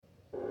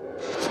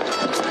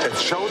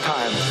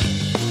showtime.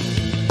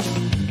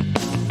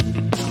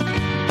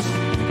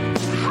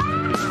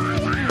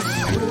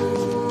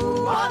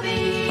 Who are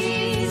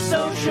these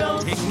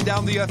socials? Taking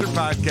down the other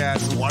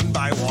podcasts one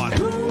by one.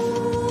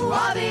 Who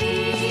are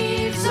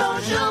these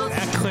socials?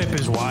 That clip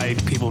is why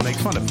people make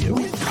fun of you.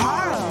 With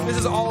Carl. This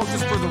is all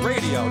just for the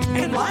radio.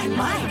 And Blind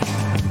Mike. We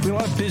have a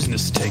lot of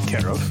business to take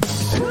care of.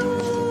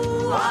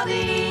 Who are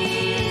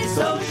these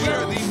socials? We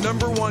are the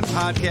 #1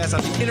 podcast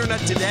on the internet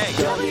today.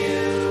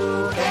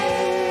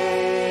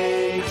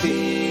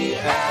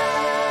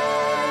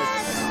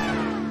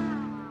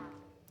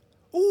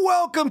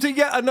 Welcome to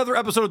yet another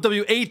episode of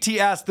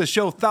WATS, the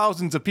show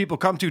thousands of people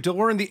come to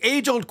learn the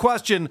age-old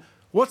question,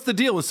 what's the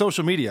deal with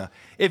social media?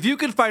 If you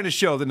can find a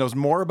show that knows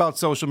more about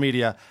social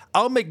media,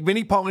 I'll make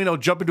Vinnie Paulino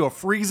jump into a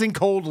freezing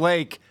cold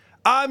lake.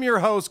 I'm your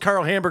host,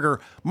 Carl Hamburger.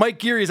 Mike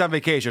Geary is on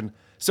vacation.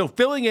 So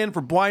filling in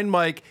for Blind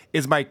Mike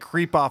is my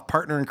creep-off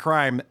partner in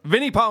crime,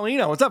 Vinnie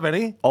Paulino. What's up,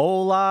 Vinnie?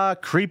 Hola,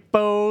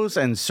 creepos,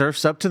 and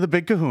surfs up to the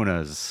big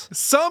kahunas.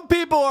 Some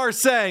people are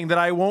saying that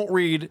I won't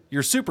read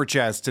your super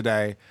chats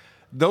today.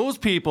 Those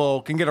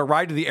people can get a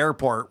ride to the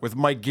airport with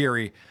Mike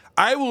Geary.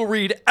 I will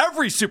read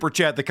every super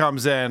chat that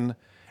comes in,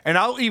 and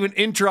I'll even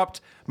interrupt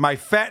my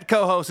fat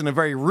co-host in a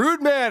very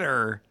rude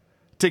manner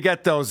to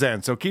get those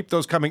in. So keep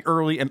those coming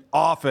early and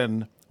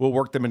often. We'll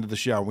work them into the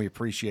show, and we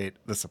appreciate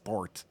the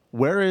support.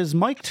 Where is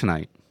Mike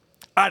tonight?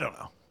 I don't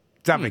know.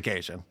 It's on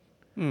vacation.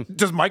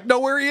 Does Mike know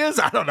where he is?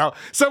 I don't know.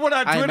 Someone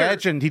on Twitter. I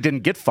imagined he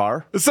didn't get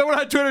far. Someone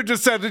on Twitter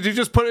just said, did you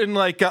just put in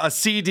like a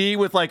CD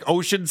with like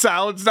ocean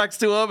sounds next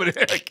to him? And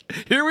like,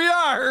 here we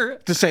are.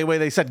 The same way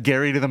they said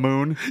Gary to the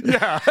moon.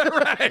 Yeah,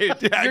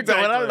 right. Yeah, You're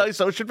going on a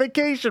nice ocean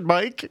vacation,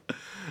 Mike.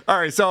 All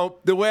right, so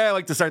the way I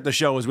like to start the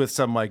show is with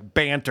some like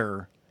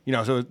banter. You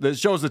know, so the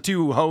show's the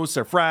two hosts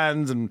are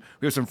friends, and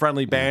we have some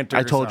friendly banter.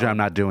 I told you I'm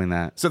not doing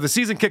that. So the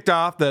season kicked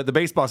off, the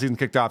baseball season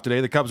kicked off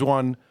today. The Cubs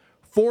won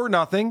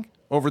 4-0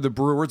 over the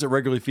Brewers at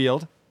Wrigley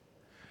Field.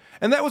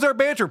 And that was our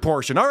banter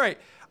portion. All right,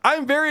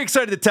 I'm very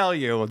excited to tell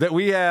you that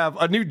we have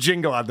a new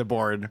jingle on the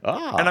board.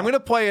 And I'm going to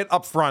play it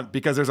up front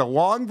because there's a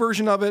long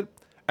version of it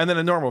and then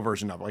a normal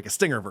version of it, like a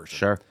stinger version.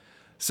 Sure.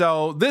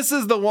 So this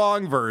is the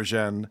long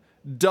version.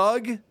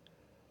 Doug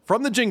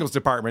from the jingles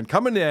department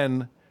coming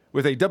in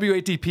with a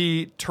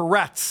WATP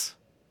Tourette's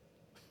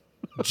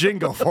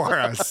jingle for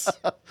us.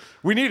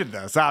 We needed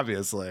this,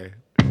 obviously.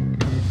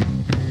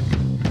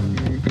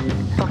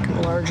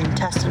 Fucking large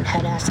intestine,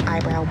 head ass,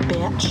 eyebrow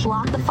bitch.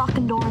 Lock the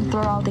fucking door and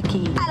throw out the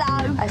key.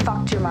 Hello. I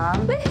fucked your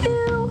mom.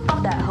 Woohoo.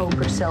 Fuck that hoe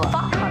Priscilla.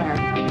 Fuck Hunter.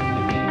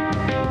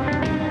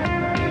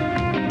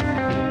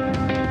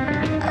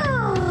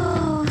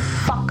 Oh.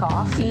 Fuck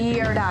off.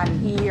 You're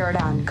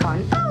done,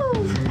 cunt.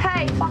 Oh.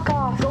 Hey, fuck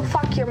off. Go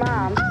fuck your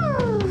mom.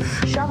 Oh.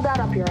 Shove that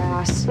up your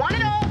ass. Want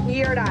it all?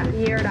 You're done.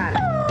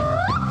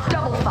 Oh.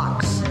 Double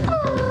fucks.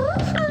 Oh.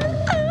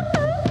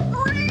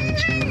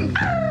 Raging.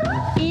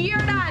 Oh. You're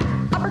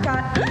done.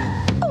 Uppercut.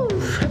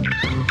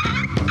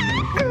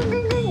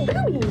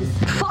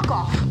 Boobies. Fuck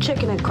off.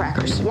 Chicken and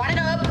crackers. Want it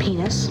up?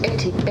 Penis.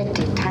 Itty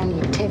bitty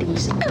tiny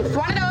titties. Oof.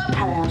 Want it up?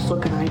 Head ass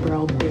looking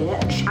eyebrow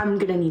bitch. I'm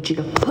gonna need you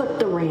to put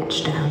the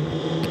ranch down.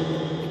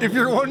 If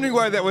you're wondering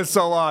why that was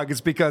so long,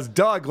 it's because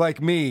Doug,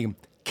 like me,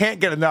 can't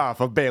get enough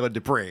of Balin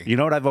Dupree. You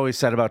know what I've always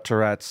said about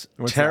Tourette's?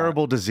 What's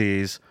Terrible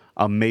disease,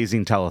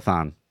 amazing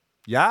telethon.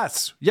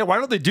 Yes. Yeah, why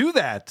don't they do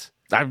that?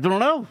 I don't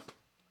know.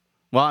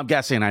 Well, I'm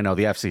guessing I know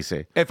the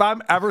FCC. If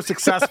I'm ever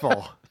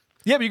successful.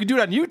 Yeah, but you can do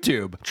it on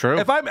YouTube. True.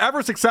 If I'm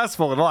ever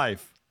successful in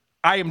life,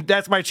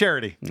 that's my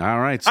charity. All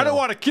right. So I don't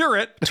want to cure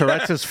it.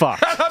 Tourette's is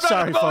fucked. I'm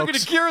not going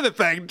folks. to cure the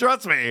thing.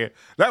 Trust me.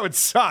 That would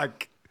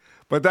suck.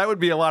 But that would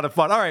be a lot of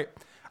fun. All right.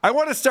 I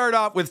want to start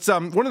off with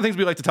one of the things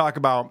we like to talk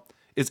about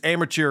is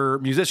amateur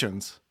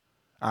musicians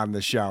on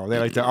the show. They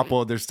like to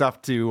upload their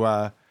stuff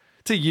to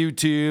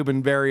YouTube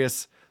and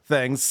various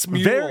things.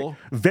 Very,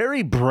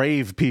 very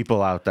brave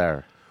people out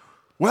there.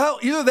 Well,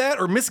 either that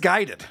or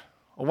misguided.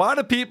 A lot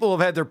of people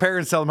have had their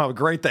parents tell them how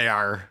great they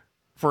are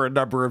for a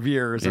number of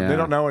years, and they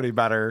don't know any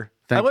better.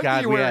 Thank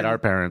God we had our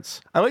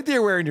parents. I like that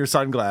you're wearing your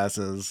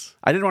sunglasses.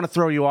 I didn't want to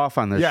throw you off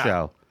on this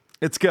show.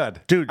 It's good.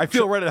 Dude, I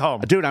feel right at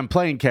home. Dude, I'm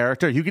playing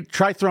character. You could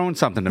try throwing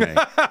something to me.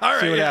 All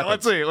right,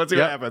 let's see. Let's see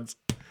Yep. what happens.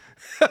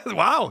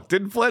 Wow,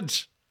 didn't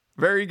flinch.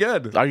 Very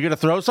good. Are you going to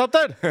throw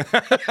something?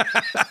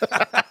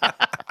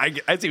 I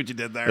see what you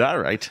did there. All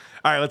right.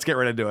 All right, let's get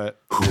right into it.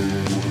 Who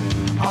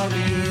are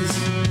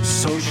these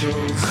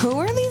socials? Who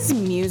are these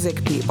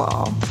music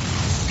people?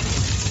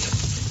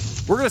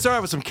 We're going to start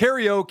off with some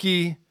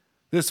karaoke.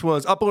 This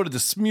was uploaded to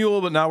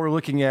Smule, but now we're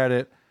looking at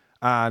it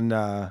on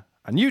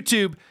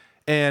YouTube.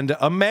 And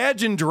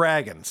Imagine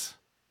Dragons.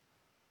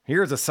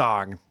 Here's a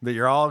song that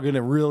you're all going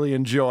to really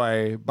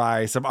enjoy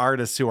by some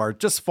artists who are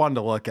just fun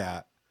to look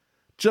at.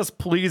 Just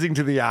pleasing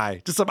to the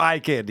eye. Just some eye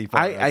candy for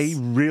us. I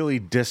really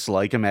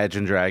dislike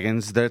Imagine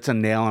Dragons. That's a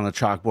nail on a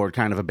chalkboard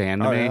kind of a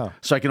band to me. Yeah.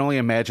 So I can only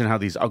imagine how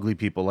these ugly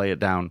people lay it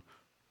down.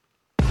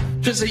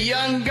 Just a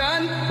young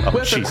gun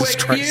with a Jesus quick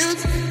Christ.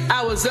 fuse.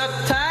 I was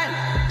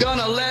uptight,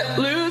 gonna let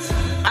loose.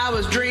 I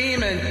was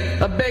dreaming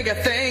bigger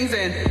things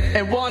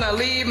and wanna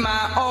leave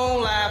my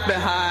own life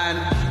behind.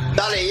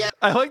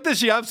 I like that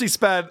she obviously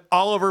spent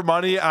all of her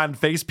money on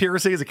face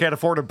piercings and can't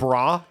afford a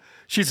bra.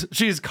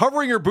 She's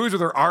covering her boobs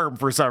with her arm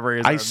for some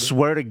reason. I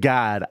swear to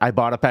God, I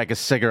bought a pack of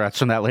cigarettes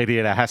from that lady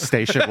at a Hess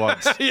station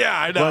once. Yeah,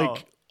 I know.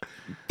 Like,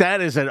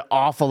 that is an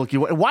awful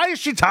looking. Why is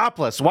she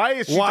topless? Why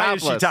is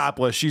she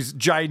topless? She's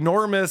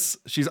ginormous.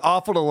 She's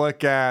awful to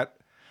look at.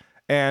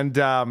 And,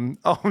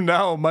 oh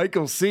no,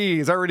 Michael C.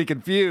 is already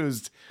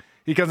confused.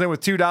 He comes in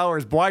with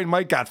 $2. Blind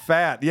Mike got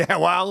fat. Yeah,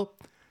 well,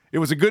 it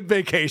was a good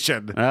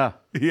vacation. Yeah.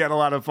 He had a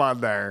lot of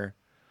fun there.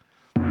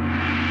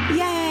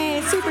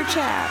 Yay, super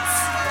chats.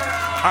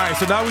 All right,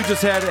 so now we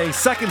just had a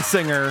second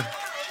singer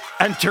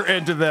enter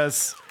into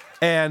this.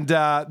 And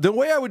the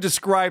way I would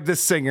describe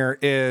this singer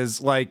is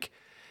like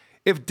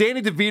if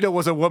Danny DeVito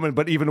was a woman,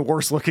 but even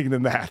worse looking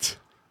than that.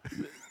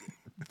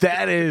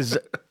 That is...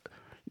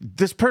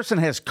 This person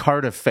has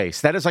Cardiff face.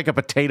 That is like a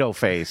potato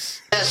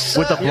face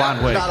with a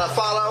blonde wig. Got a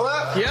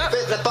follower. Yeah.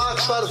 Fit the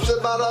box for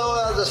the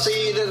follower, the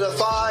seed of the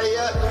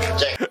fire.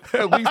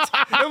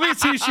 At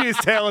least she is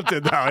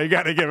talented, though. You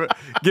got to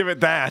give it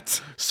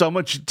that.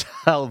 Someone should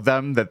tell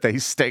them that they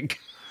stink.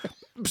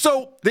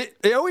 So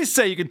they always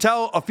say you can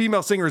tell a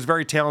female singer is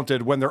very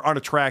talented when they're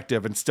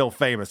unattractive and still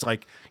famous,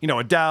 like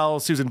Adele,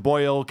 Susan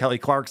Boyle, Kelly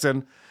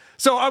Clarkson.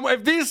 So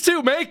if these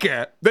two make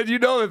it, then you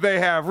know that they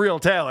have real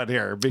talent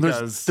here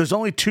because there's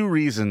only two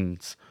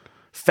reasons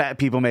fat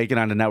people make it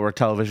onto network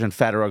television,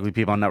 fat or ugly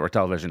people on network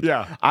television.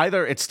 Yeah.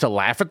 Either it's to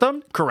laugh at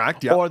them.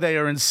 Correct. Yep. Or they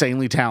are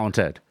insanely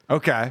talented.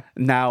 Okay.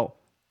 Now,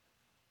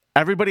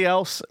 everybody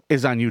else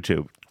is on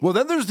YouTube. Well,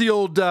 then there's the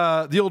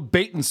old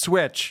bait and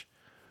switch.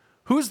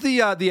 Who's the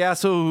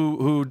asshole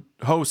who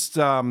hosts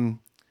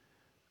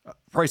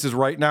Price is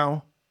Right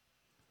now?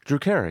 Drew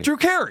Carey. Drew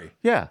Carey.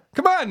 Yeah.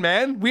 Come on,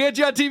 man. We had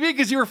you on TV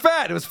because you were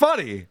fat. It was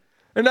funny.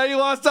 And now you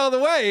lost all the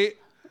weight.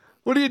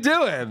 What are you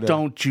doing?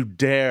 Don't you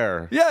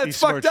dare. Yeah, it's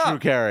fucked up. Drew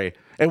Carey.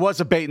 It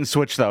was a bait and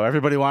switch, though.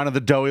 Everybody wanted the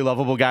doughy,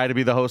 lovable guy to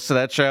be the host of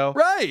that show.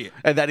 Right.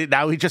 And then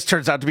now he just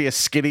turns out to be a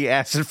skinny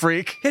acid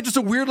freak. Yeah, just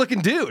a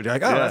weird-looking dude. You're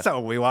like, that's not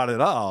what we want at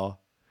all.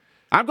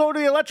 I'm going to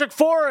the Electric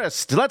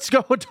Forest. Let's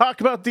go and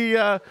talk about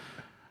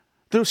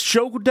those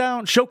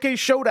showcase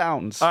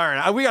showdowns. All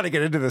right, we got to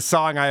get into this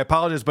song. I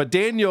apologize, but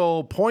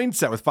Daniel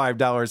points at with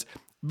 $5.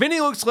 Vinny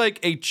looks like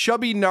a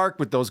chubby narc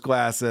with those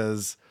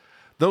glasses.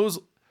 Those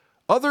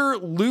other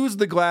lose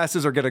the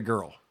glasses or get a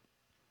girl.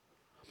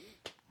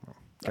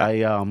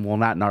 I will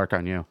not narc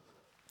on you.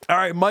 All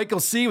right,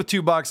 Michael C with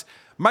 $2.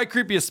 My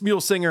creepiest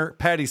mule singer,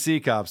 Patty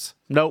Seacups.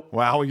 Nope.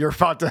 Wow, you're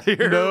about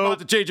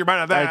to change your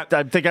mind on that.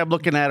 I think I'm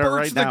looking at her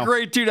right now. The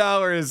great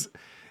 $2.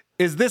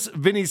 Is this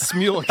Vinny's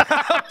mule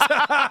account?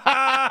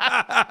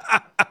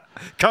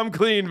 Come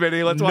clean,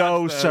 Vinny. Let's watch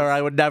No, this. sir.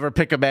 I would never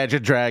pick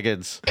Imagine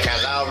Dragons.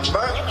 I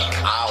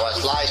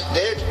was like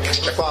this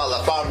before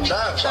the thunder,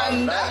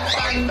 thunder,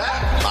 thunder,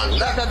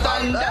 thunder,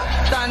 thunder,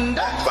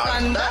 thunder,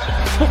 thunder,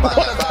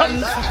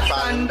 thunder,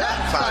 thunder,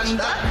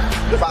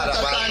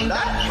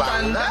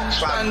 thunder,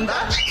 thunder.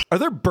 Are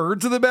there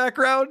birds in the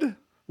background?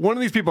 One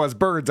of these people has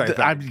birds, I think.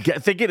 I'm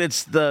thinking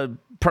it's the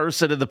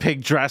person in the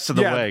pink dress and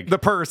the wig. The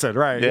person,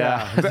 right.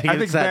 Yeah. I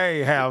think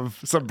they have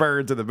some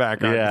birds in the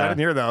background. Yeah. I didn't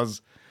hear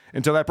those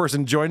until that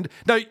person joined.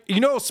 Now, you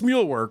know how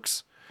Smule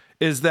works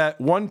is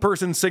that one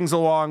person sings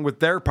along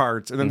with their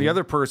parts and then the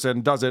other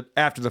person does it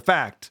after the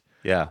fact.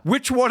 Yeah.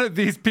 Which one of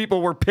these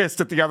people were pissed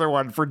at the other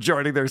one for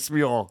joining their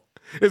Smule?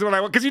 Is what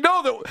I want. Because you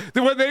know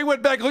that when they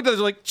went back and looked at it,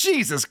 they're like,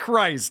 Jesus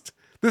Christ,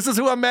 this is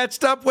who I'm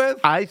matched up with?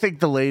 I think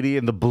the lady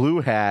in the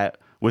blue hat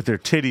with their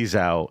titties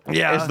out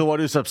is the one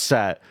who's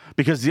upset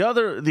because the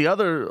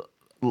other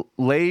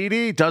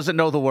lady doesn't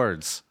know the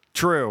words.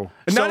 True.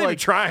 And So, not even like,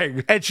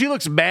 trying. And she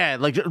looks mad.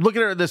 Like, look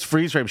at her in this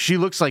freeze frame. She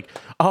looks like,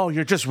 oh,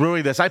 you're just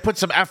ruining this. I put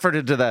some effort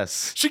into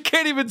this. She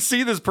can't even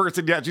see this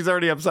person yet. She's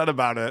already upset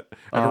about it.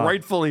 And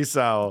rightfully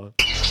so.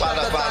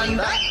 Thunder,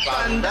 thunder,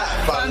 thunder,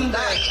 thunder,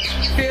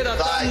 Feel the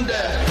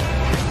thunder.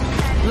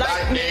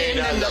 lightning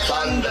and the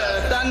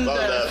thunder,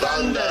 thunder,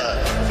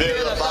 thunder,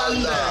 feel the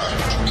thunder,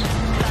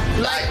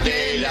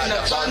 lightning and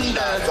the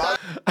thunder.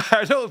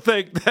 I don't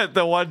think that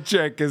the one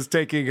chick is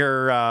taking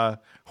her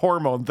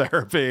hormone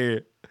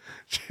therapy.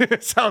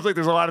 It sounds like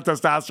there's a lot of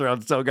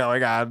testosterone still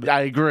going on.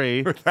 I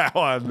agree. With that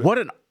one. What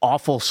an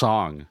awful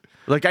song.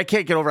 Like, I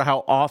can't get over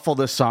how awful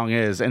this song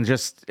is, and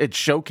just it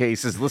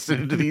showcases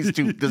listening to these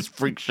two, this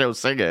freak show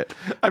sing it.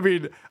 I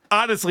mean,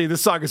 honestly,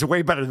 this song is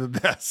way better than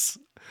this.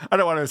 I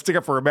don't want to stick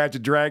up for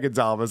Imagine Dragons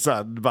all of a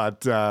sudden,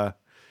 but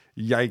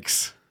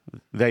yikes.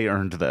 They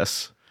earned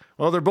this.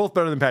 Well, they're both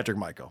better than Patrick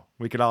Michael.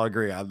 We can all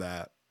agree on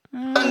that.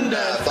 Thunder,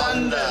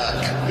 thunder,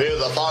 feel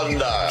the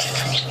thunder,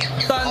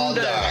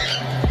 thunder.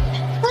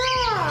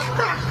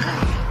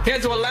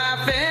 Kids were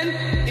laughing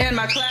in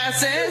my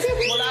classes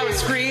while I was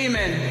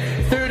screaming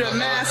through the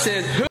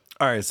masses.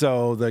 All right,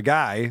 so the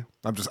guy,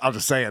 I'll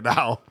just say it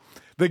now.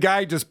 The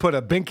guy just put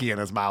a binky in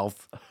his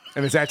mouth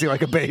and is acting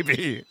like a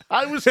baby.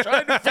 I was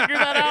trying to figure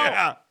that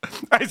out. Yeah.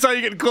 I saw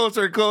you getting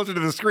closer and closer to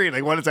the screen.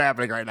 Like, what is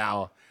happening right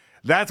now?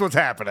 That's what's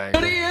happening.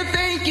 Who do you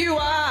think you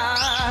are?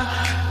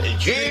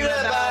 Dream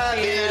about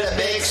being a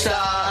big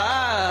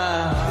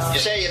star. You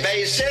say you're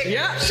basic,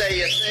 Yeah. say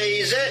you're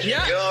easy.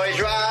 Yeah. You're always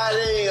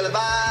riding in the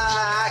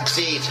back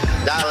seat.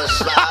 That was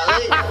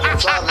smiling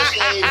from the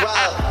stage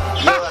while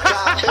you were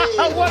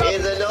clapping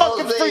in the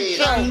nosebleed.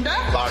 Thunder,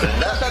 thunder,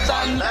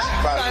 thunder,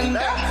 thunder,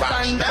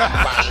 thunder,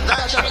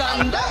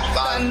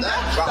 thunder,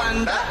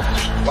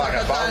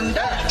 thunder,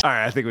 thunder. All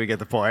right, I think we get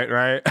the point,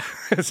 right?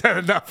 Is that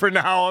enough for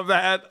now of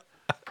that?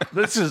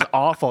 This is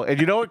awful. And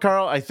you know what,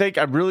 Carl?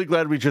 I'm really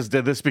glad we just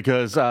did this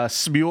because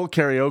Smule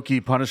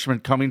Karaoke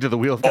Punishment Coming to the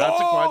Wheel of Oh,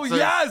 Consequences.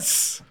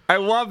 yes! I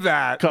love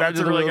that. Coming That's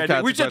to a the really Wheel good of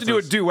idea. We should have to do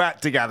a Consequences.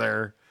 duet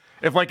together.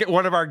 If like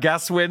one of our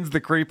guests wins the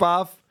creep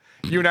off,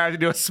 you and I have to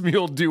do a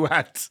Smule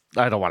duet.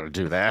 I don't want to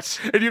do that.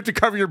 And you have to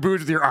cover your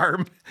boobs with your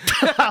arm.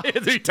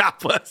 And be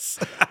topless.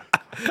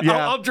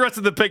 Yeah. I'll dress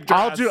in the pink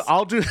dress.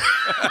 I'll do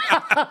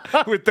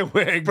with the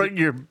wig. bring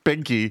your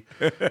binky.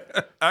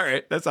 All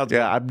right, that sounds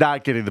Yeah, I'm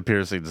not getting the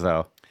piercings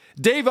though.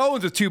 good. Dave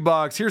Owens with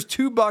 $2. Here's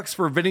 $2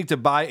 for Vinny to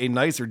buy a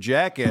nicer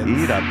jacket.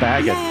 Eat a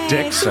bag of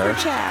dicks, sir.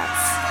 Super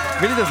chats.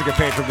 Vinny doesn't get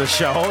paid from this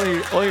show.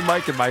 Only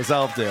Mike and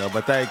myself do,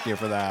 but thank you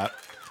for that.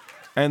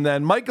 And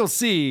then Michael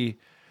C.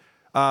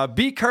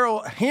 Be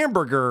Carl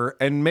Hamburger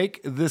and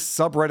make this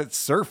subreddit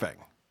surfing.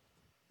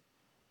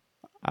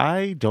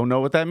 I don't know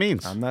what that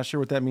means. I'm not sure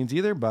what that means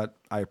either, but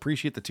I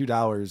appreciate the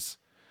 $2,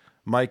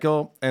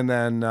 Michael. And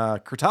then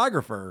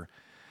cartographer.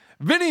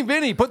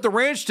 Vinny, put the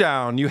ranch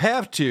down. You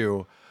have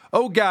to.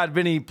 Oh, God,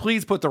 Vinny,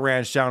 please put the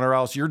ranch down or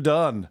else you're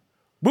done.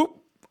 Boop.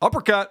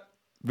 Uppercut.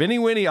 Vinny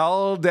Winnie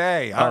all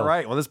day. All Oh.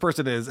 right. Well, this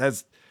person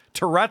has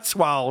Tourette's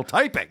while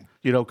typing.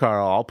 You know,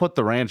 Carl, I'll put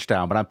the ranch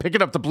down, but I'm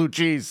picking up the blue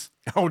cheese.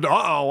 Oh, no.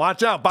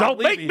 Watch out. Bob Don't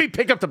make Levy. me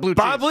pick up the blue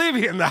Bob cheese.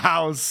 Levy in the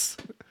house.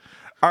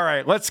 All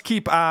right, let's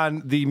keep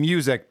on the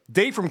music.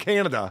 Dave from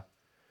Canada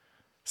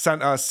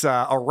sent us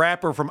a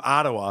rapper from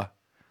Ottawa.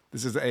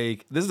 This is a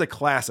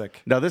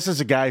classic. No, this is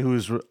a guy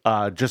who's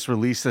just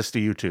released this to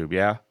YouTube,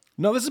 yeah?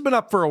 No, this has been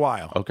up for a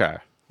while. Okay.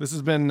 This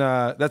has been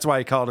that's why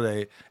I called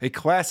it a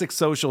classic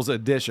socials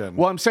edition.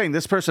 Well, I'm saying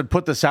this person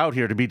put this out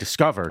here to be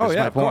discovered. oh is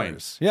yeah, my of point.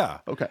 course. Yeah.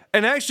 Okay.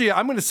 And actually,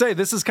 I'm going to say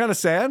this is kind of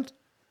sad.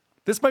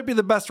 This might be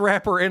the best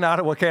rapper in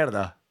Ottawa,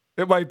 Canada.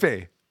 It might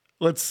be.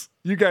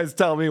 You guys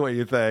tell me what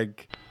you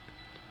think.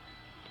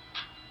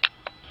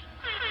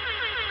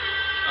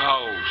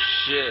 Oh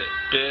shit,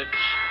 bitch.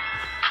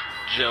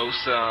 Joe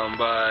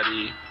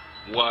somebody.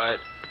 What?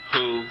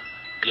 Who?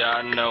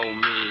 Y'all know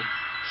me.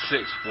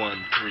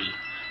 613.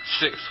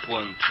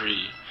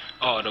 613.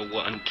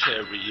 Ottawa,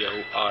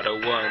 Ontario.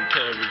 Ottawa,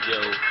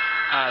 Ontario.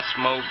 I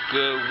smoke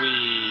good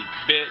weed,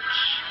 bitch.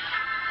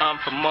 I'm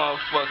from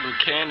motherfucking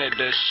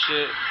Canada,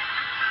 shit.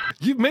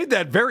 You've made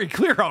that very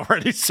clear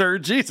already, sir.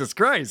 Jesus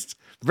Christ.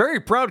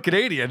 Very proud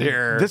Canadian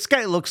here. This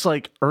guy looks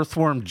like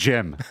Earthworm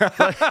Jim.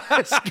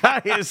 This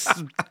guy is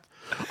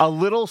a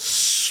little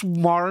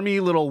smarmy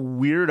little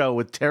weirdo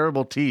with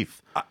terrible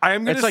teeth.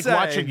 I'm going It's to like say,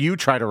 watching you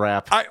try to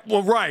rap.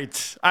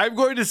 Right. I'm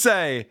going to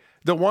say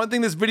the one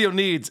thing this video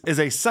needs is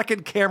a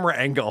second camera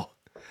angle.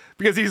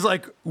 Because he's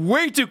like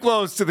way too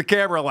close to the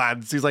camera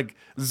lens. He's like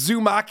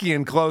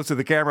Zoomakian close to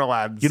the camera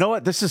lens. You know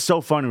what? This is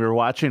so funny. We were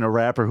watching a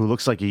rapper who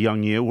looks like a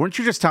young you. Weren't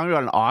you just telling me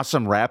about an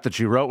awesome rap that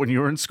you wrote when you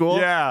were in school?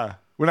 Yeah.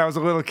 When I was a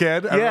little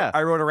kid, Yeah.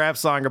 I wrote a rap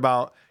song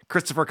about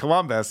Christopher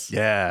Columbus.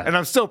 Yeah. And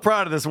I'm still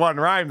proud of this one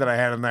rhyme that I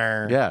had in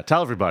there. Yeah,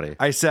 tell everybody.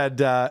 I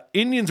said,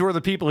 Indians were the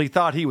people he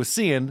thought he was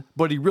seeing,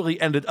 but he really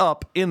ended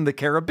up in the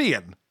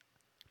Caribbean.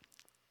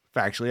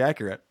 Factually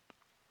accurate.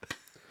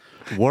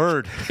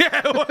 Word.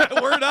 Yeah,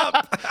 word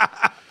up.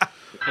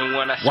 And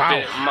when I Wow.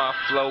 spit, my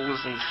flow's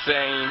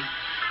insane.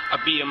 I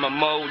be in my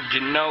mode,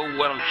 you know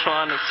what I'm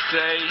trying to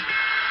say.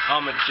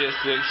 I'ma just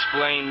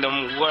explain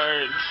them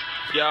words.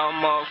 Y'all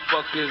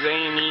motherfuckers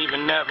ain't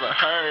even never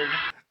heard.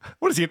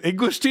 What is he, an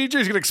English teacher?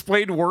 He's going to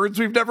explain words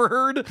we've never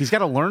heard? He's got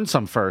to learn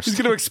some first. He's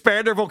going to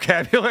expand our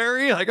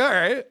vocabulary? Like, all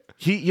right.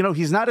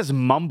 He's not as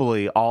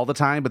mumbly all the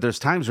time, but there's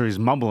times where he's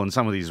mumbling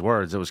some of these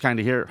words. It was kind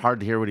of hard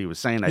to hear what he was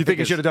saying. You think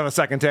he should have done a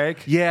second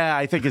take? Yeah,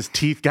 I think his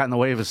teeth got in the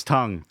way of his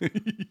tongue.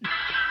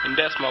 And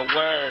that's my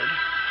word.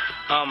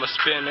 I'ma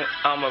spin it,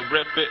 I'ma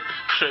rip it,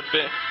 trip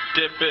it,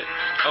 dip it,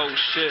 oh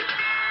shit.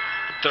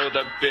 Throw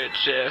that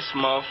bitch ass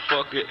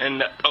motherfucker in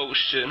the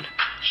ocean.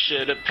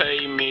 Shoulda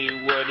paid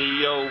me what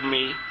he owed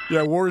me. Yeah,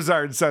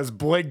 Warzard says,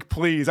 blink,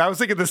 please. I was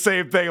thinking the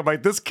same thing. I'm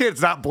like, this kid's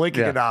not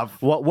blinking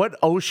enough. What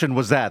ocean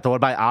was that? The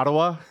one by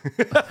Ottawa?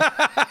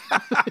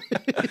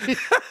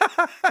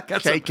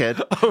 Okay, kid.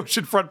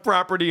 Oceanfront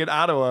property in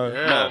Ottawa.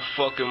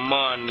 Motherfucking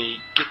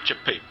money, get your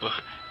paper,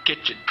 get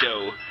your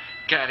dough.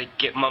 Gotta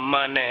get my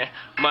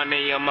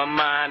money on my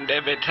mind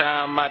every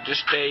time. I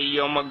just stay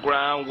on my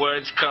grind,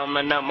 words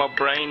coming out my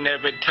brain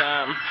every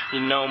time.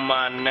 You know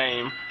my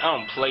name, I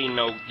don't play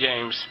no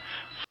games.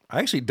 I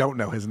actually don't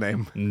know his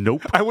name.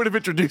 Nope. I would have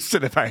introduced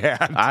it if I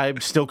had.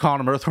 I'm still calling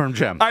him Earthworm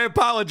Jim. I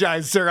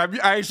apologize, sir.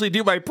 I actually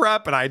do my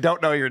prep, and I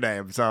don't know your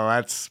name, so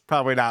that's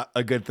probably not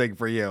a good thing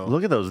for you.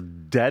 Look at those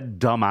dead,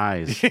 dumb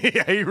eyes.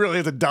 Yeah, he really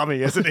is a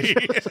dummy, isn't he?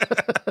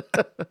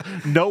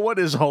 No one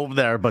is home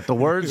there, but the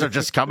words are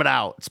just coming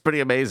out. It's pretty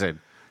amazing.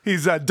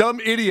 He's a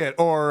dumb idiot,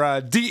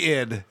 or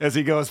D-id, as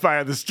he goes by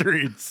on the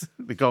streets.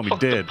 They call me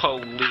Fuck Did. the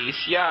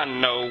police, y'all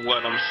know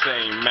what I'm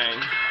saying,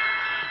 man.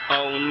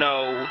 Oh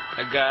no,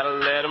 I gotta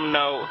let them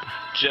know.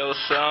 Joe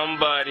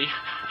somebody,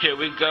 here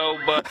we go,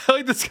 but I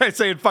like this guy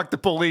saying, fuck the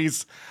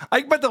police.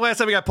 I bet the last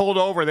time he got pulled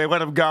over, they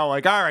let him go.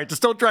 Like, all right,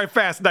 just don't drive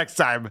fast next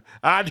time.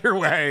 On your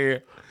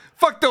way.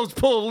 Fuck those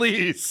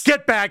police.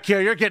 Get back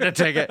here. You're getting a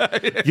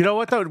ticket. You know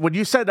what, though? When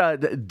you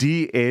said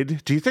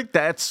D-id, do you think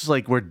that's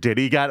like where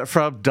Diddy got it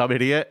from? Dumb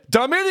idiot?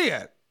 Dumb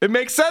idiot. It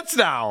makes sense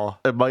now.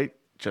 It might.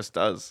 Just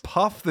does.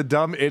 Puff the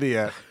dumb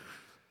idiot.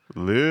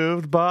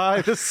 Lived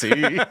by the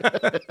sea.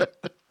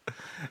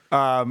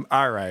 All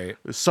right.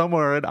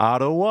 Somewhere in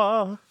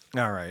Ottawa.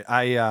 All right.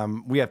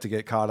 We have to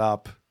get caught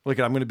up. Look,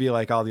 I'm going to be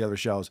like all the other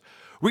shows.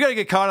 We got to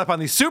get caught up on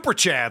these super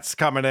chats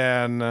coming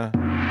in.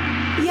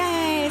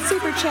 Yay,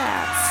 super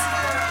chats.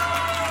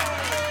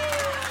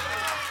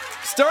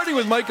 Starting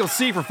with Michael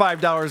C. for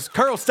 $5.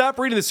 Carl, stop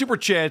reading the super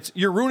chats.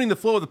 You're ruining the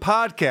flow of the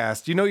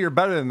podcast. You know you're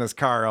better than this,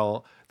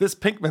 Carl. This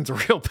Pinkman's a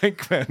real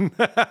Pinkman.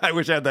 I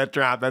wish I had that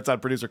drop. That's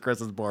on producer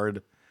Chris's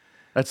board.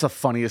 That's the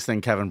funniest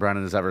thing Kevin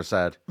Brennan has ever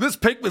said. This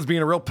Pinkman's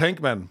being a real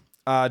Pinkman.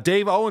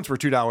 Dave Owens for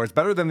 $2.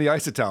 Better than the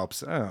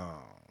Isotopes. Oh,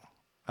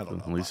 I don't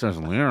know. At least there's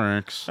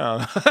lyrics.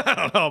 I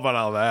don't know about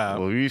all that.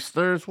 At least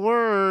there's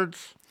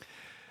words.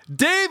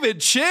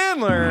 David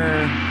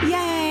Chandler.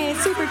 Yay,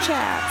 super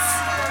chats.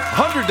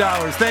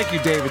 $100. Thank you,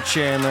 David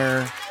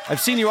Chandler. I've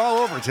seen you all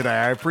over today.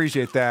 I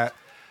appreciate that.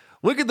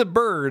 Look at the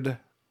bird.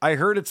 I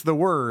heard it's the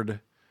word.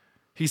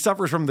 He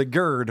suffers from the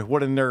GERD.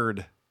 What a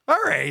nerd. All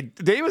right.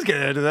 Dave was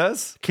getting into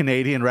this.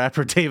 Canadian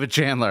rapper David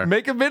Chandler.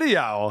 Make a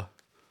video.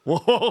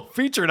 We'll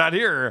feature it on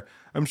here.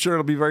 I'm sure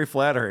it'll be very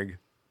flattering.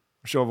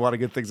 I'm sure we'll have a lot of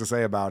good things to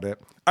say about it.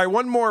 All right,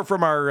 one more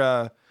from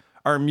our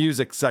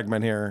music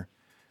segment here.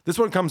 This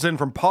one comes in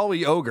from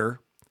Paulie Ogre,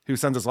 who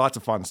sends us lots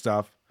of fun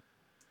stuff.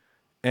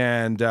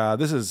 And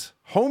this is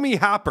Homie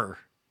Hopper.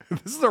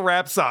 This is a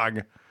rap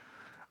song.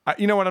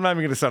 You know what? I'm not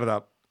even going to set it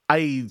up.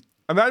 I'm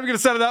not even going to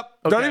set it up.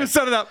 Okay. Don't even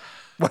set it up.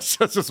 Let's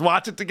just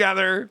watch it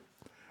together,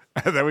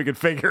 and then we can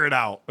figure it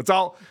out. Let's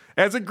all,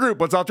 as a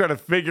group, let's all try to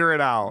figure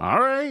it out. All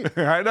right.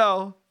 I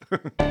know. Oh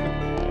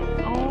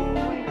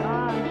my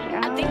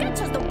gosh. I think I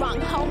chose the wrong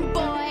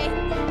homeboy.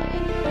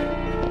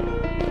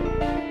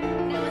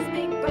 Now it's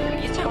Big Brother.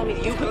 You tell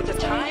me you built a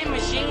time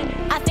machine?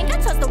 I think I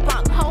chose the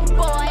wrong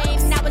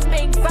homeboy. Now it's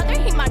Big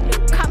Brother, he my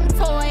new come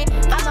toy.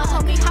 I'm a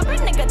homie hopper,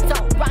 nigga,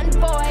 don't run,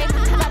 boy.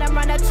 Let him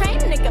run a train,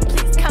 nigga,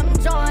 please come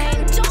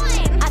join.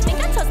 I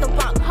think I chose the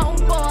wrong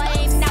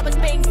homeboy. Now it's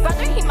Big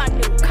Brother, he my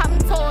new come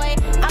toy.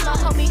 I'm a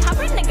homie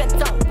hopper, nigga,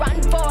 don't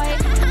run, boy.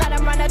 Let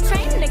him run a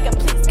train, nigga,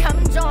 please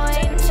come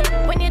join.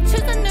 When you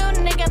choose a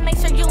new nigga, make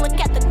sure you look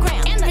at the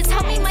gram. His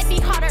homie might be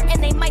hotter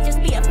and they might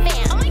just be a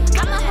fan.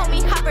 I'm a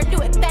homie hopper,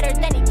 do it better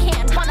than he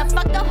can. Wanna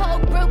fuck the whole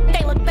group,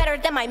 they look better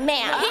than my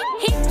man.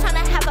 He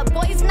tryna have a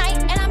boys' night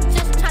and I'm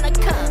just tryna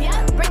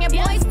come. Bring your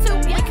boys too,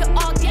 we could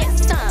all get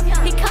some.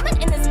 He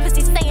coming in this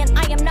pussy saying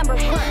I am number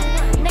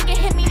one. Nigga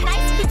hit me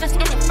nice, he just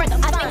in it for the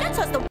fun. I think I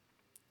chose the.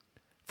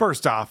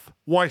 First off,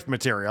 wife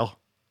material,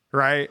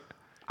 right?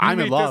 I'm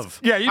in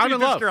love. You meet I'm in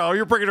this love. girl.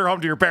 You're bringing her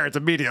home to your parents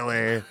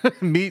immediately.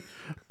 Meet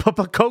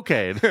Papa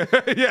Cocaine.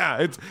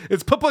 Yeah,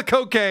 it's Papa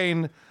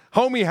Cocaine,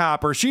 Homie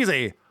Hopper. She's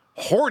a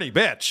horny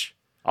bitch.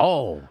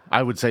 Oh,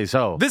 I would say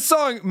so. This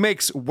song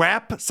makes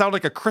WAP sound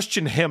like a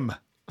Christian hymn.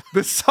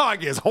 This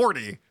song is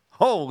horny.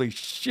 Holy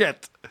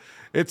shit.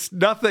 It's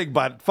nothing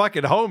but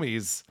fucking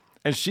homies.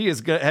 And she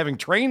is having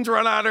trains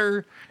run on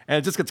her, and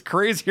it just gets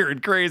crazier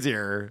and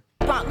crazier.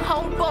 Wrong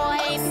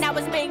homeboy, now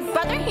it's Big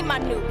Brother, he my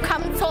new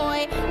come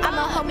toy. I'm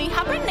a homie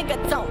hopper,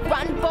 nigga, don't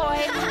run,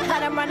 boy.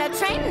 Let him run a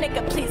train,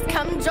 nigga, please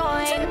come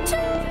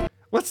join.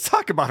 Let's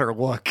talk about her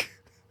look.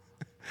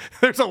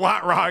 There's a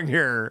lot wrong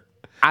here.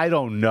 I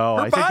don't know.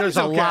 I think there's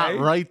a lot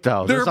right,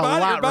 though. There's a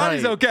lot her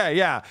body's right. okay,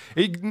 yeah.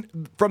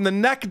 From the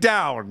neck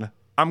down,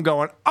 I'm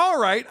going, all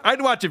right,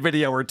 I'd watch a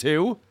video or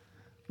two.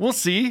 We'll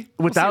see.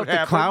 Without We'll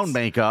see the clown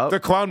makeup. The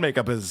clown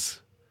makeup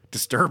is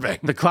disturbing.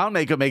 The clown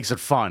makeup makes it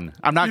fun.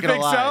 I'm not going to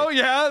lie. You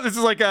think so? Yeah? This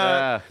is like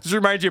this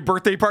reminds you of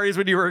birthday parties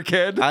when you were a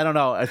kid? I don't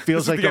know. It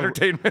feels like the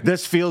entertainment.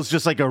 This feels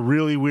just like a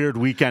really weird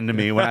weekend to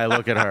me when I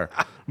look at her.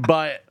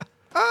 But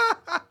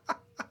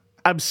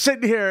I'm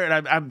sitting here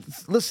and I'm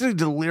listening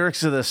to the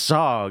lyrics of this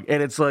song,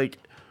 and it's like,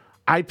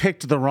 I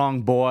picked the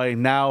wrong boy.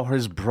 Now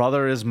his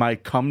brother is my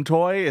cum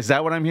toy. Is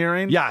that what I'm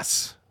hearing?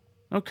 Yes.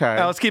 Okay.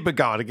 Now let's keep it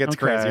going. It gets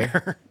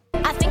crazier.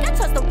 I think I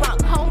chose the wrong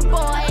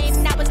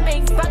homeboy. Now it's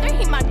Big Brother,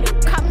 he my new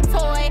come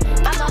toy.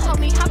 I'm a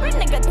homie hopper,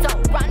 nigga,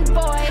 don't run,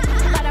 boy.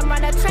 Let him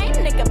run a train,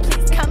 nigga,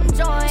 please come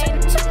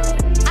join.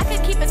 I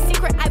could keep a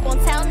secret, I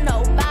won't tell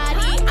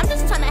nobody. I'm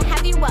just trying to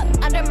have you up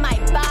under my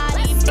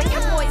body. Bring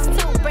your boys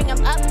too, bring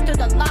them up through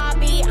the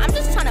lobby. I'm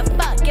just trying to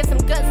fuck, get some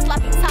good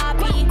sloppy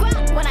toppy.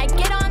 When I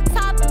get on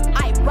top,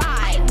 I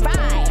ride.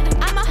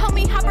 I'm a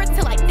homie hopper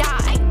till I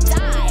die.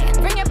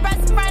 Bring your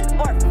best friend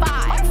or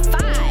five.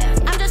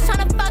 I'm just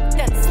trying to fuck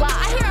then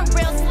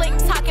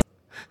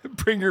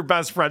bring your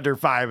best friend or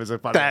 5 is a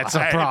funny That's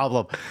line. a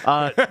problem.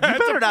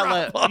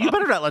 You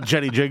better not let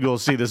Jenny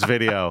Jingles see this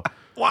video.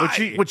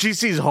 Why? When she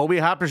sees Homie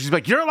Hopper, she's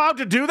like, "You're allowed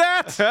to do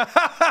that?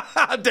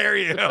 How dare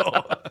you?"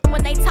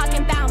 When they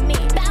talking about me,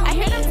 I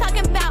hear them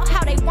talking about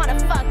how they wanna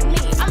fuck me.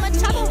 I'ma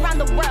travel around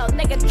the world,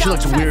 nigga. She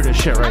looks weird as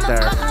shit right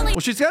there. Well,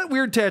 she's got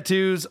weird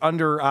tattoos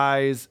under her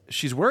eyes.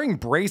 She's wearing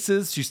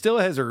braces. She still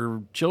has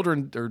her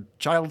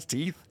child's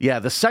teeth. Yeah,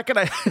 the second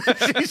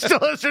she still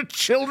has her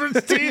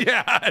children's teeth.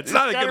 Yeah, it's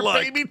not a got good her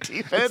look. baby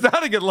teeth in. It's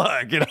not a good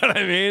look. You know what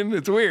I mean?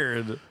 It's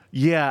weird.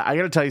 Yeah, I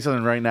got to tell you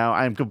something right now.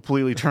 I am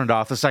completely turned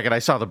off the second I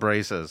saw the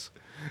braces.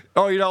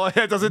 Oh, you know,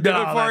 that doesn't do it for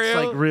that's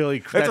you? like really,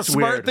 That's that's a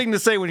smart weird. thing to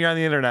say when you're on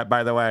the internet,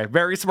 by the way.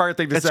 Very smart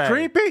thing to say. It's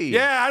creepy.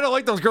 Yeah, I don't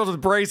like those girls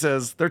with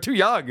braces. They're too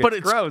young. But It's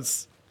it's-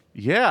 gross.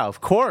 Yeah, of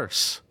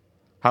course.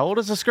 How old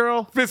is this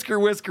girl?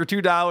 Fisker Whisker,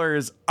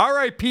 $2.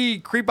 R.I.P.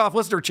 Creep Off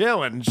Listener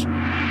Challenge.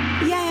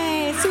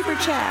 Yay, super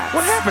chats.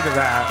 What happened to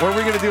that? Were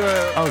we going to do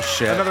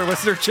another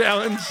listener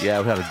challenge? Yeah,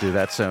 we got to do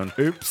that soon.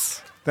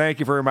 Oops. Thank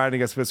you for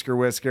reminding us, Fisker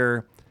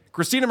Whisker.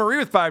 Christina Marie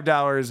with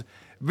 $5.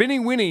 Vinny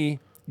Winnie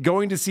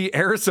going to see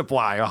Air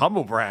Supply, a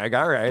humble brag.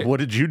 All right. What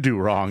did you do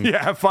wrong?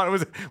 Yeah, fun.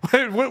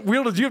 What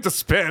wheel did you have to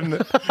spin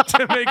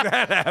to make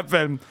that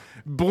happen?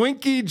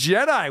 Blinky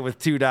Jedi with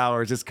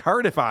 $2. Is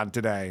Cardiff on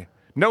today?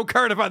 No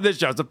Cardiff on this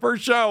show. It's the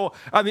first show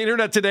on the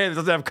internet today that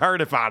doesn't have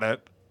Cardiff on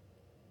it.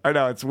 I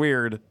know, it's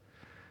weird.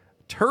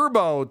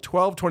 Turbo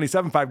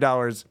 1227,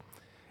 $5.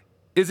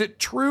 Is it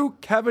true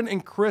Kevin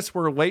and Chris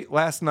were late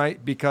last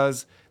night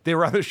because they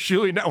were on the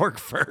Shuli Network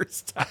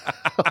first?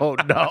 Oh,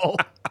 no.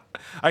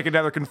 I can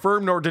neither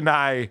confirm nor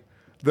deny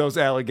those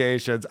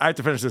allegations. I have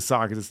to finish this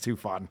song because it's too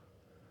fun.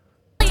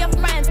 Your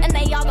friends and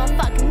they all gon'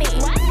 fuck me.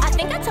 I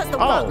think I chose the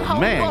wrong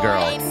man, homeboy.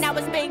 girl. Now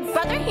his big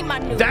brother, he my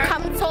new That-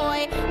 come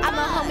toy. I'm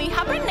a homie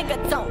hopper,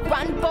 nigga, don't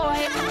run,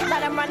 boy.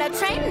 Let him run a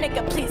train,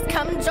 nigga, please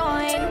come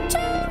join.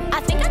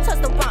 I think I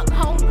chose the wrong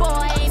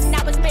homeboy.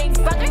 Now his big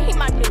brother, he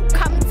my new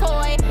come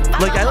toy.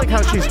 Like, I like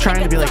how she's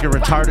trying to be like a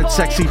retarded,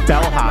 sexy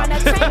bellhop.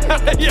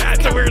 Yeah,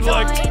 it's a weird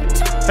look.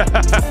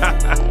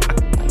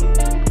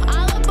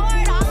 All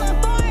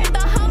aboard,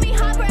 the homie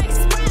hopper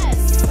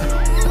express.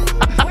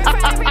 We're for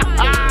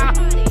everybody.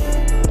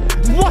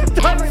 What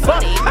the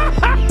Everybody.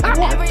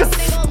 fuck? Every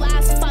single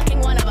last fucking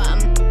one of them.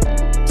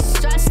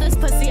 Stretch this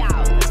pussy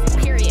out.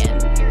 Period.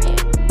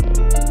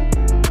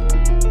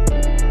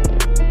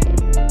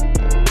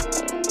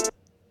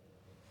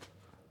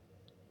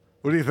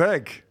 What do you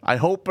think? I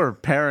hope her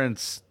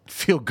parents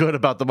feel good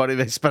about the money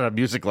they spent on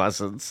music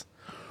lessons.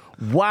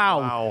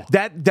 Wow.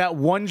 That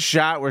one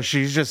shot where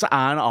she's just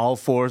on all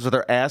fours with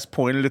her ass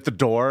pointed at the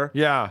door.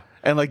 Yeah.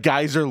 And like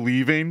guys are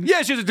leaving.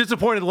 Yeah, she has a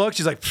disappointed look.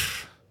 She's like,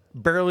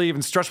 barely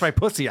even stretched my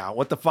pussy out.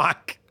 What the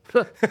fuck?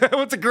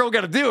 What's a girl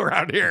got to do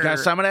around here?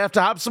 Guess I'm going to have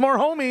to hop some more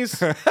homies.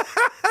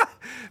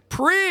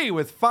 Pre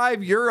with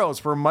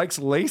 €5 for Mike's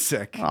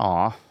LASIK.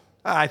 Aw.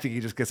 I think you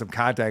just get some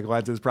contact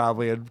lenses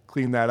probably and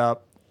clean that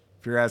up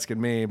if you're asking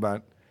me,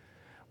 but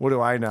what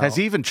do I know? Has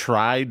he even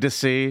tried to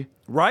see?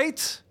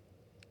 Right?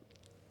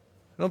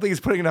 I don't think he's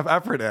putting enough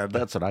effort in.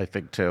 That's what I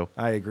think too.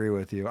 I agree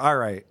with you. All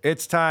right.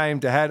 It's time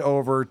to head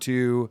over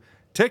to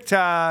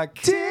TikTok.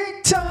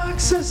 TikTok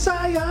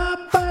society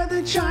by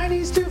the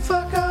Chinese to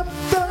fuck up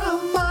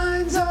the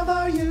minds of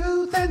our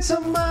youth and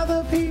some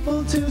other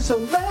people too. So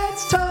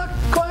let's talk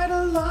quite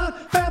a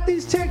lot about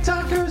these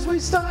TikTokers we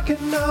stalk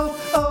and know.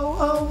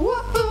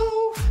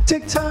 Oh,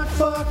 TikTok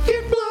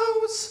fucking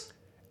blows.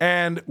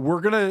 And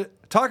we're going to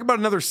talk about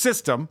another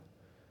system.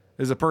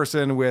 There's a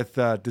person with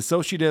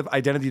dissociative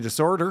identity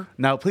disorder.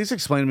 Now, please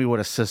explain to me what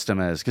a system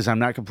is, because I'm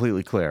not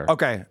completely clear.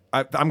 Okay.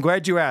 I'm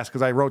glad you asked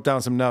because I wrote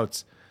down some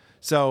notes.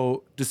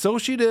 So,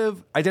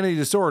 dissociative identity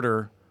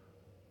disorder,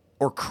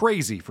 or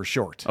crazy for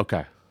short.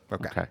 Okay.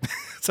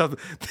 So,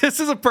 this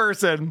is a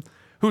person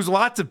who's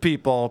lots of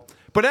people,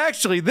 but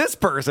actually, this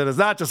person is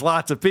not just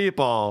lots of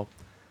people.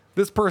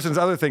 This person's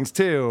other things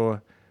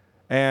too.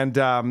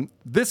 And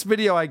this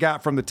video I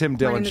got from the Tim My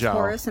Dillon name is show.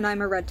 Horace, and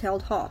I'm a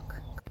red-tailed hawk.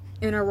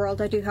 In our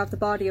world, I do have the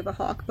body of a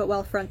hawk, but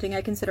while fronting,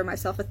 I consider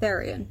myself a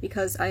Therian,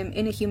 because I am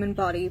in a human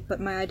body,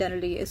 but my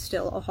identity is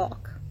still a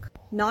hawk.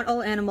 Not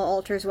all animal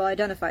alters will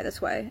identify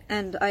this way,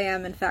 and I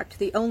am, in fact,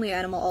 the only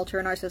animal alter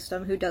in our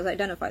system who does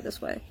identify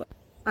this way.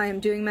 I am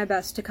doing my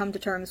best to come to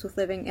terms with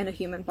living in a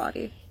human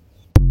body.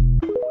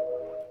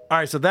 All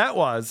right, so that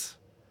was,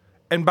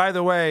 and by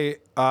the way,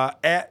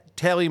 at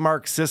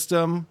Tallymark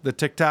System, the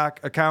TikTok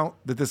account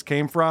that this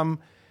came from,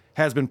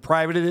 has been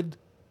privated,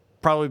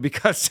 probably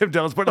because Tim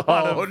Dillon's put a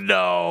lot of...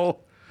 no.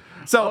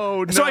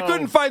 So I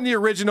couldn't find the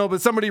original, but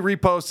somebody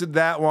reposted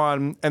that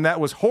one, and that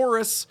was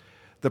Horace.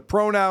 The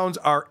pronouns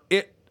are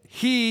it,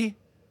 he,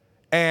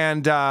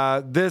 and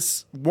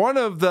this one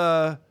of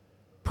the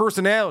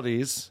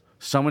personalities...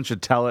 Someone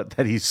should tell it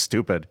that he's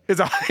stupid. It's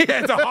a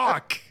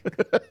hawk.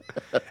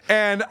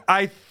 And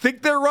I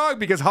think they're wrong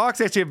because hawks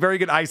actually have very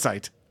good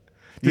eyesight.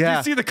 Did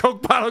you see the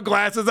Coke bottle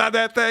glasses on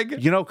that thing?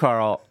 You know,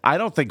 Carl, I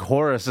don't think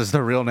Horace is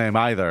the real name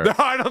either. No,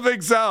 I don't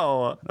think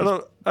so.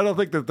 I don't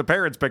think that the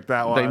parents picked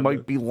that one. They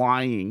might be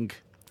lying.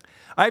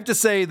 I have to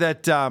say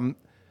that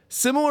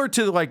similar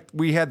to like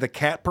we had the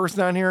cat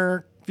person on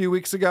here a few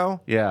weeks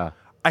ago. Yeah.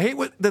 I hate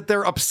that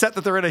they're upset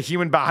that they're in a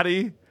human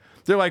body.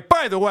 They're like,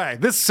 by the way,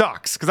 this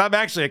sucks because I'm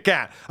actually a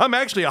cat. I'm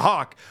actually a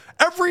hawk.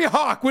 Every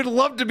hawk would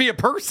love to be a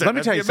person. Let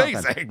me tell you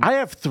something. I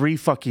have 3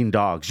 fucking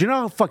dogs. You know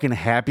how fucking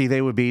happy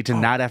they would be to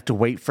not have to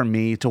wait for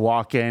me to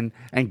walk in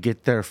and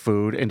get their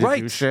food and to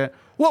do shit?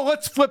 Well,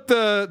 let's flip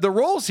the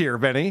roles here,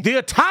 Vinny. The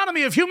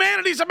autonomy of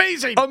humanity is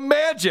amazing.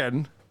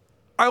 Imagine,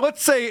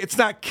 let's say it's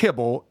not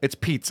kibble, it's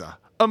pizza.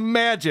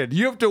 Imagine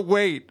you have to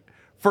wait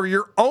for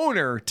your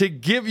owner to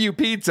give you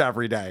pizza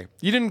every day.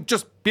 You didn't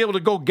just be able to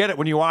go get it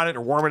when you want it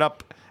or warm it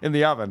up in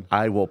the oven.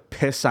 I will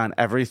piss on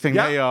everything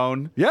they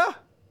own. Yeah.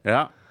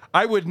 Yeah.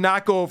 I would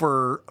knock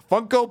over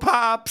Funko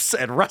Pops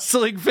and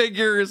wrestling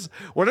figures,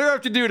 whatever I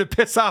have to do to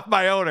piss off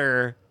my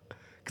owner.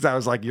 Because I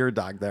was like, you're a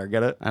dog there,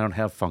 get it? I don't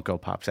have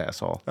Funko Pops,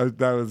 asshole.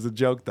 That was a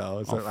joke,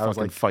 though. So I was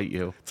like, fight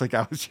you. It's like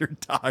I was your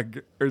dog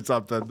or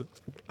something.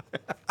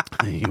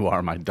 You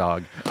are my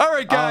dog. All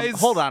right, guys.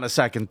 Hold on a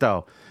second,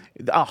 though.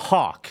 A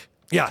hawk.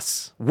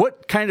 Yes.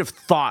 What kind of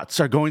thoughts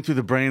are going through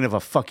the brain of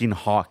a fucking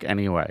hawk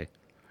anyway?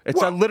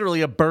 It's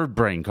literally a bird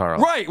brain, Carl.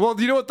 Right. Well,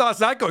 you know what thought's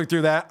not going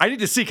through that? I need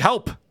to seek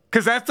help.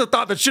 Because that's the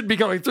thought that should be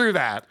going through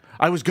that.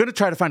 I was going to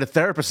try to find a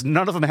therapist.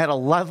 None of them had a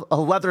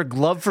leather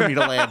glove for me to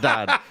land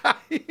on.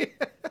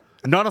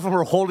 None of them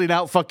were holding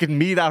out fucking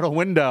meat out a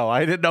window.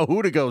 I didn't know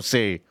who to go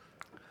see.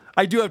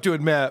 I do have to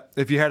admit,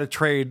 if you had to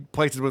trade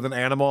places with an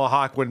animal, a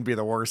hawk wouldn't be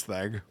the worst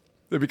thing.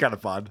 It'd be kind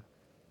of fun.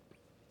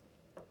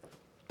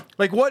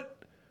 Like, what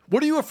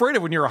are you afraid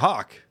of when you're a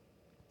hawk?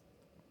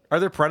 Are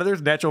there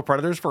predators, natural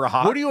predators for a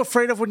hawk? What are you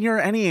afraid of when you're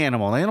any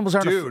animal? Animals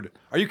aren't... Dude,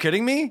 are you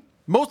kidding me?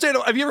 Most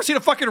animals, have you ever seen a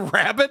fucking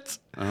rabbit?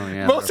 Oh,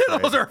 yeah. Most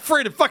animals are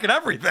afraid of fucking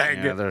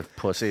everything. Yeah, they're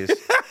pussies.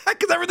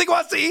 Because everything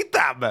wants to eat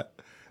them.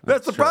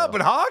 That's the problem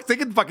with hawks. They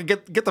can fucking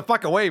get the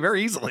fuck away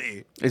very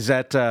easily. Is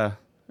that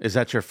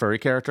your furry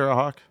character, a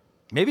hawk?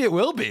 Maybe it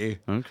will be.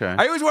 Okay.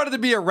 I always wanted to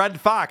be a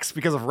red fox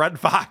because of Red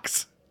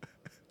Fox.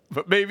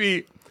 But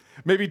maybe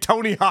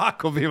Tony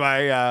Hawk will be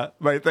my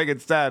thing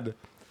instead.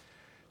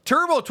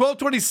 Turbo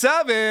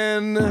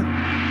 1227.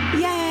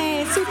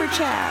 Yay, super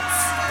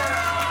chats.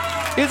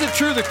 Is it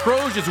true that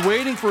Croge is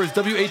waiting for his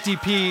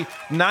WATP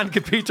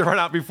non-compete to run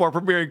out before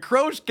premiering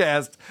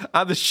Crogecast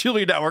on the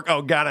Shuli Network?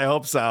 Oh, God, I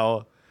hope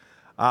so.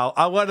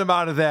 I'll let him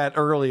out of that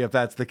early if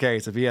that's the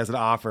case, if he has an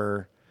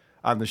offer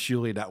on the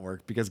Shuli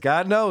Network, because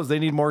God knows they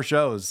need more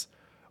shows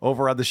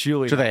over on the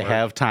Shuli Network. Do they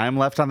have time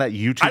left on that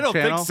YouTube channel? I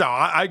don't think so.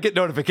 I get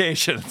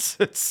notifications.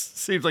 It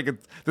seems like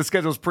the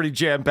schedule's pretty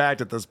jam-packed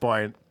at this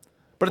point.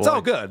 But it's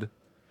all good.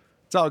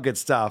 It's all good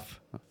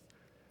stuff.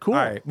 Cool.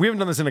 All right, we haven't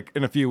done this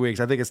in a few weeks.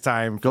 I think it's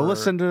time. Go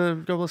listen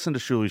to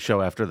Shuli's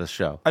show after this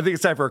show. I think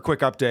it's time for a quick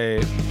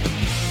update.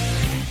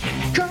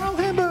 Carl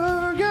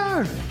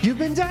Hamburger, you've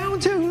been down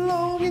too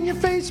long in your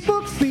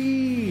Facebook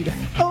feed.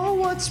 Oh,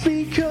 what's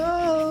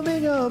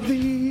becoming of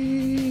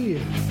thee?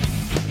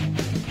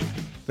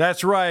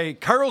 That's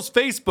right, Carl's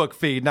Facebook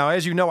feed. Now,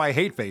 as you know, I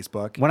hate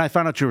Facebook. When I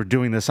found out you were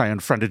doing this, I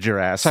unfriended your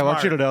ass. I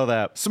want you to know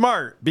that.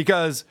 Smart,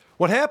 because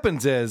what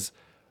happens is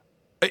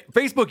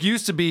Facebook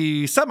used to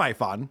be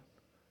semi-fun.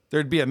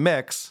 There'd be a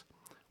mix.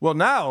 Well,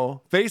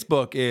 now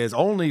Facebook is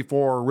only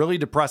for really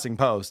depressing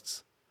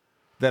posts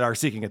that are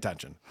seeking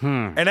attention.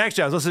 And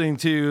actually, I was listening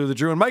to the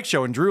Drew and Mike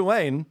show, and Drew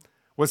Lane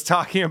was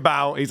talking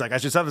about, he's like, I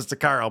should send this to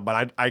Carl,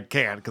 but I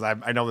can't because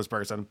I know this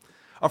person.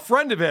 A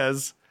friend of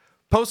his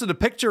posted a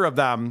picture of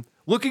them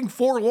looking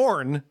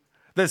forlorn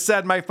that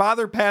said, my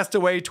father passed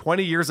away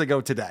 20 years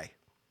ago today.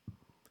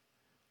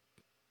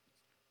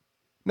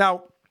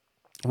 Now,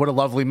 what a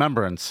lovely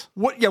remembrance.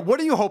 What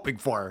are you hoping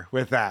for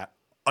with that?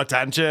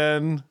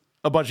 Attention?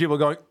 A bunch of people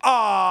going,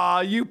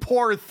 "Aw, you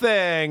poor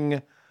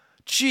thing.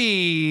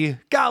 Gee,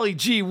 golly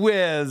gee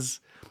whiz."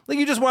 Like,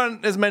 you just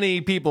want as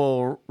many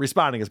people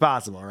responding as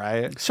possible,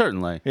 right?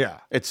 Certainly. Yeah.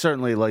 It's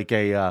certainly like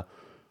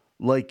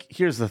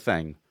here's the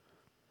thing.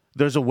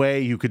 There's a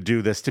way you could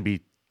do this to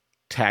be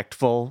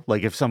tactful.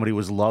 Like if somebody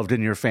was loved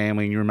in your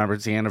family and you remember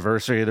it's the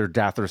anniversary of their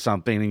death or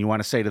something and you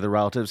want to say to the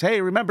relatives,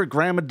 hey, remember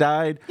grandma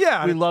died?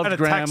 Yeah. We loved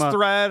grandma. A text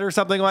thread or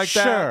something like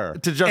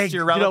that. To just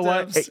your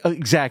relatives. You know what?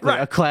 Exactly.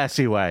 Right. A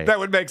classy way. That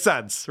would make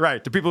sense.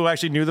 Right. To people who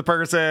actually knew the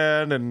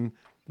person and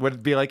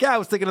would be like, yeah, I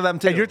was thinking of them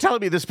too. And you're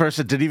telling me this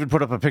person didn't even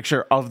put up a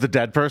picture of the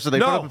dead person? They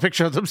put up a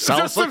picture of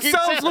themselves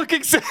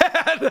looking sad.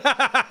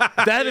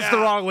 That is the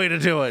wrong way to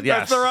do it.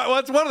 Yes.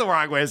 That's one of the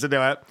wrong ways to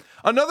do it.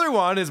 Another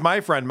one is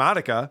my friend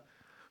Monica,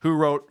 who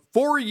wrote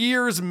 4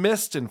 years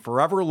missed and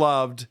forever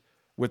loved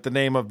with the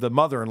name of the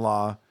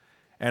mother-in-law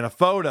and a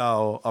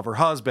photo of her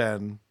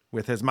husband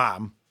with his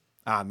mom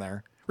on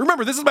there.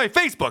 Remember, this is my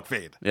Facebook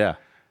feed. Yeah.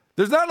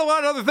 There's not a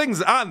lot of other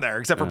things on there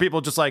except for people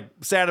just like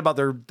sad about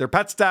their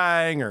pets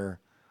dying or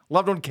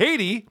loved one.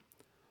 Katie,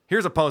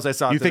 here's a post I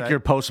saw today. You think your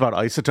posts about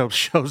isotope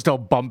shows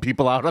don't bum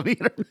people out on the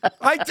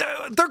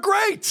internet? They're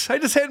great. I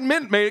just had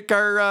Mint make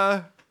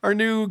our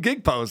new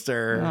gig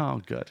poster.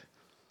 Oh, good.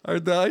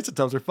 The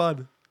isotopes are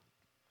fun.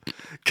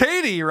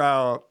 Katie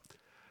wrote,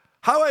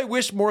 how I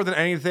wish more than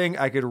anything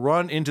I could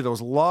run into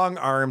those long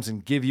arms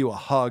and give you a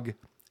hug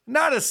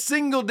Not a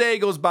single day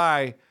goes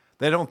by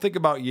that I don't think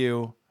about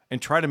you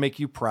and try to make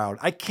you proud.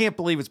 I can't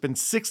believe it's been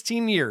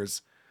 16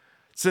 years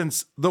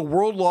since the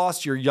world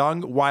lost your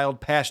young,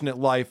 wild, passionate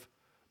life.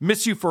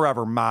 Miss you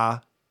forever, Ma,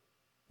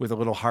 with a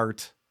little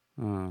heart.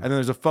 And then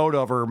there's a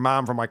photo of her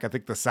mom from, like, I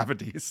think the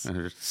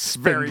 70s.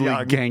 Very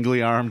young.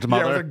 Gangly armed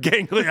mother. Yeah, with her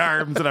gangly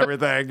arms and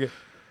everything.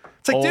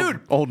 It's like, dude.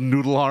 Old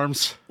noodle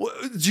arms.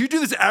 Do you do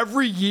this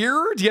every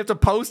year? Do you have to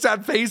post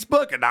on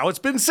Facebook? And now it's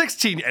been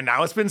 16, and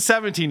now it's been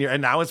 17 years,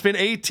 and now it's been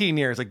 18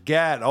 years. Like,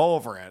 get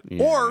over it.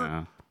 Yeah.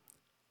 Or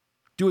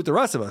do what the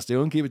rest of us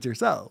do and keep it to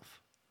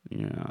yourself.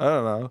 Yeah. I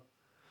don't know.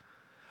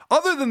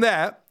 Other than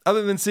that,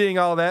 other than seeing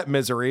all that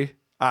misery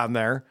on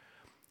there,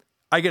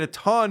 I get a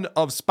ton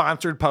of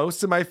sponsored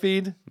posts in my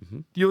feed.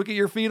 Do you look at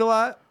your feed a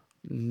lot?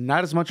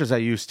 Not as much as I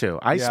used to.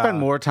 I spend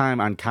more time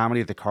on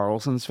Comedy at the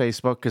Carlsons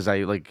Facebook because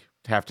I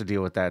have to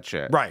deal with that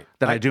shit. Right.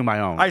 Than I do my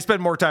own. I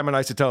spend more time on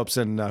Isotopes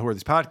and Who Are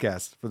These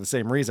Podcasts for the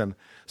same reason.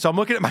 So I'm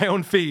looking at my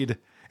own feed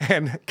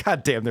and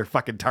goddamn, they're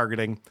fucking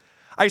targeting.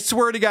 I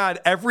swear to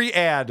God, every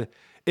ad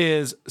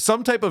is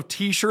some type of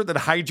t-shirt that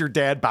hides your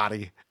dad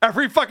body.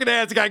 Every fucking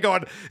ad's a guy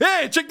going,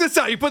 hey, check this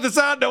out. You put this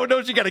on, no one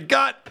knows you got a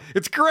gut.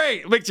 It's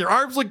great. It makes your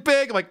arms look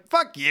big. I'm like,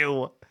 fuck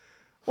you.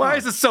 Why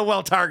is this so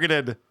well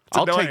targeted?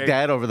 I'll take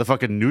that over the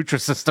fucking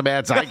Nutrisystem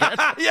ads I get.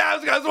 Yeah,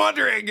 I was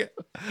wondering.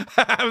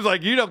 I was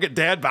like, you don't get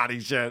dad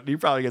body shit. You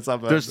probably get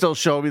something. They're still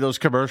showing me those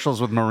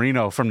commercials with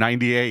Marino from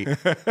 98. Yay,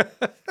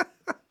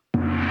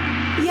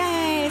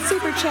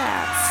 super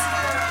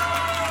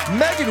chats.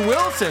 Megan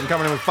Wilson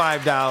coming in with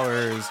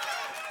 $5.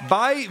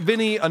 Buy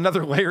Vinny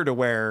another layer to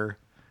wear.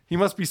 He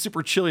must be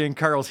super chilly in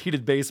Carl's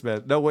heated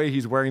basement. No way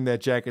he's wearing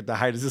that jacket to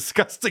hide his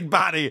disgusting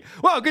body.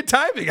 Well, good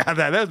timing on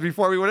that. That was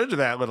before we went into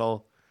that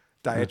little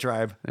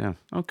diatribe. Yeah.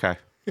 Okay.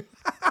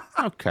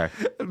 Okay.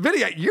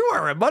 Vinny, you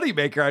are a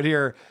moneymaker out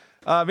here.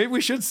 Maybe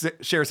we should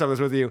share some of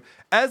this with you.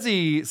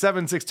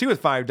 Ezzy762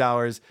 with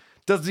 $5.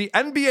 Does the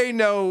NBA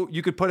know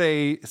you could put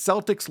a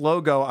Celtics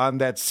logo on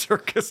that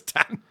circus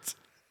tent?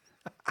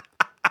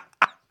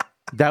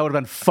 That would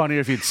have been funnier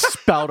if you'd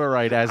spelled it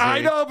right, Ezzy.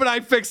 I know, but I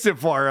fixed it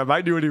for him.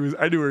 I knew where he was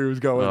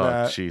going with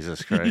that.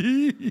 Jesus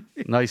Christ.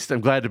 Nice. I'm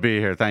glad to be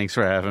here. Thanks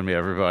for having me,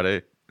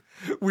 everybody.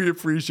 We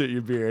appreciate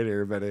you being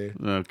here, Vinny.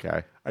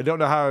 Okay. I don't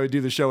know how I would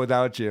do the show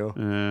without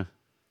you.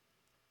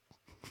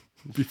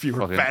 Be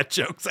fewer fat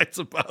jokes, I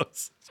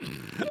suppose.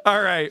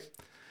 All right.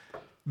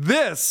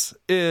 This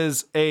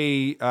is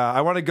I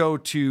want to go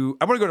to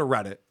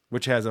Reddit,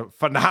 which has a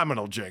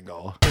phenomenal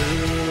jingle.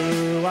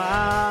 Who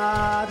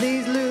are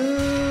these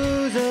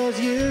losers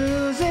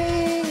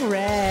using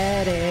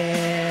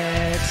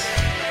Reddit?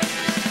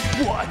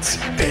 What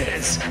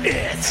is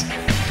it?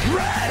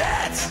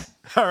 Reddit!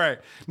 All right.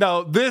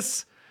 Now,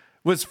 this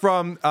was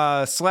from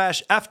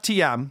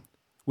 /FTM,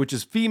 which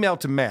is female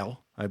to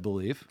male, I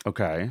believe.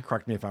 Okay.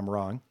 Correct me if I'm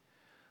wrong.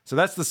 So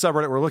that's the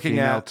subreddit we're looking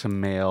Female at. to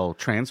male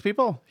trans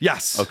people?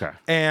 Yes. Okay.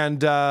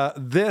 And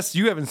this,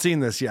 you haven't seen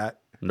this yet.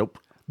 Nope.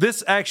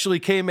 This actually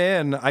came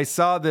in. I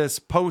saw this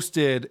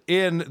posted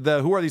in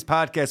the Who Are These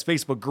Podcasts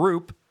Facebook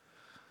group.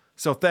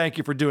 So thank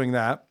you for doing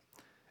that.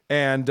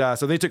 And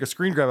so they took a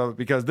screen grab of it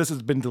because this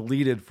has been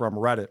deleted from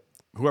Reddit.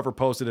 Whoever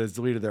posted it has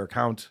deleted their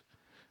account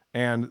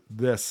and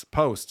this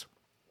post.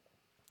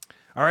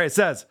 All right, it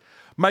says,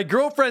 my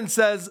girlfriend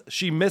says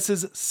she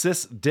misses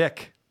cis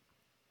dick.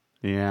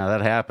 Yeah, that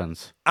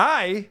happens.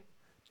 I,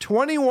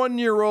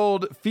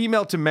 21-year-old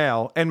female to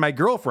male, and my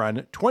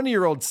girlfriend,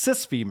 20-year-old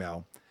cis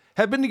female,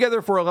 have been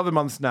together for 11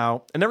 months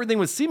now, and everything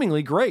was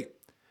seemingly great.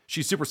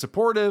 She's super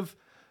supportive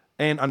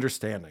and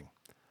understanding.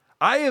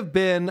 I have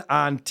been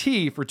on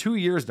T for 2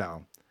 years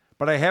now,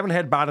 but I haven't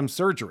had bottom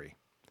surgery.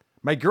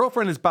 My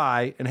girlfriend is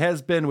bi and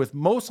has been with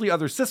mostly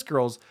other cis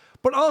girls,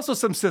 but also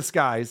some cis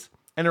guys,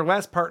 and her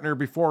last partner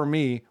before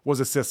me was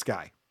a cis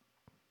guy.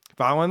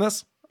 Following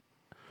this?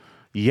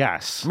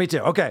 Yes. Me too.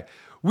 Okay.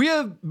 We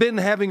have been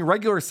having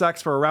regular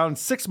sex for around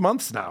 6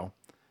 months now,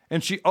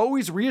 and she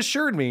always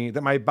reassured me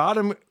that my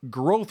bottom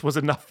growth was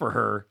enough for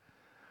her,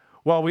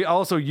 while we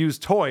also use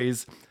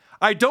toys.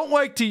 I don't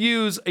like to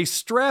use a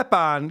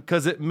strap-on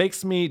because it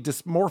makes me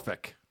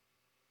dysphoric.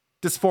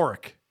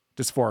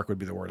 Dysphoric would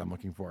be the word I'm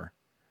looking for.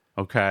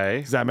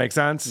 Okay. Does that make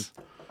sense?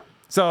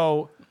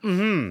 So,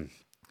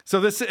 so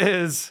this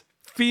is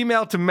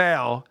female to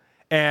male,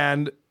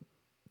 and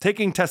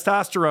taking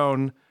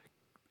testosterone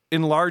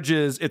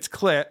enlarges its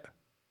clit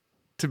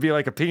to be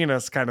like a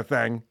penis kind of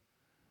thing.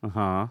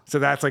 Uh-huh. So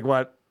that's like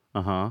what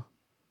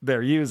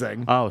they're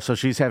using. Oh, so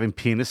she's having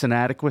penis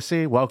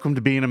inadequacy? Welcome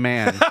to being a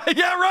man.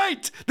 Yeah,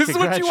 right. This is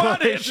what you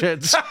wanted.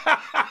 Congratulations. All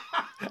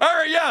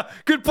right, yeah.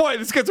 Good point.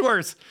 This gets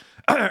worse.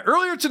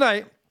 Earlier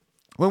tonight,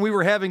 when we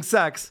were having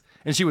sex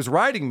and she was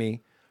riding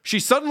me, she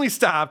suddenly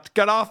stopped,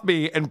 got off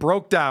me, and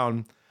broke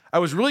down. I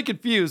was really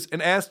confused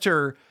and asked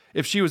her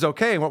if she was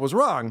okay and what was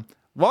wrong.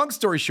 Long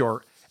story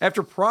short,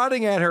 after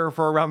prodding at her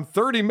for around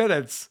 30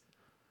 minutes,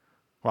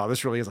 wow,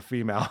 this really is a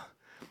female.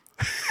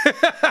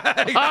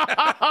 after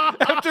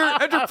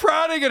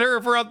prodding at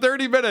her for around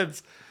 30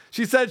 minutes,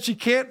 she said she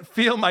can't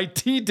feel my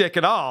T dick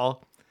at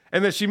all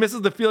and that she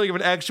misses the feeling of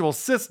an actual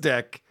cis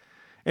dick,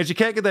 and she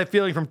can't get that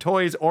feeling from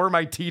toys or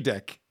my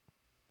T-dick.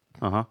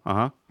 When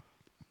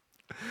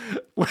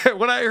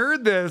I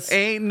heard this...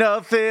 Ain't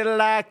nothing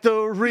like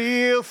the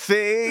real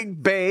thing,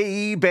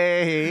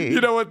 baby.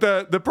 You know what?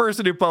 The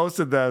person who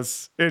posted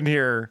this in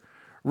here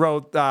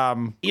wrote...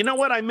 You know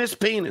what? I miss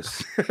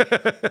penis.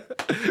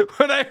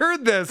 When I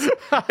heard this,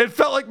 it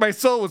felt like my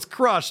soul was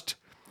crushed,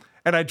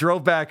 and I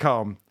drove back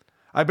home.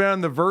 I've been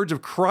on the verge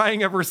of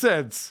crying ever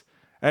since,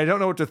 and I don't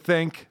know what to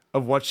think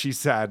of what she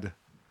said.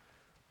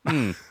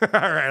 All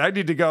right, I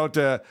need to go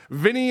to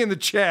Vinny in the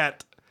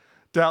chat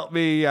to help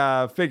me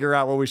figure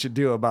out what we should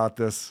do about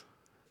this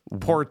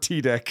poor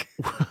T-dick.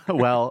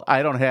 Well,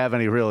 I don't have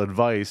any real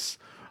advice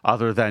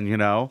other than,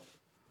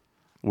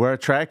 wear a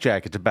track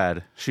jacket to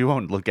bed. She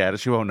won't look at it.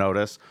 She won't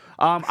notice.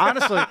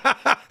 Honestly,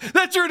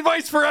 that's your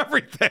advice for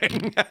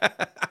everything.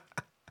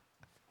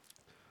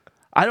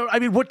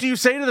 What do you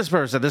say to this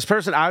person? This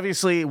person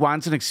obviously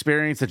wants an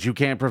experience that you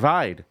can't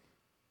provide.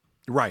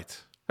 Right.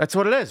 That's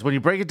what it is. When you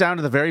break it down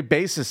to the very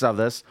basis of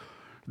this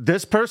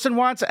person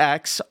wants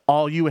X,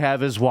 all you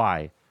have is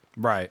Y.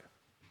 Right.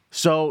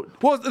 So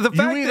the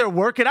fact you either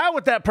work it out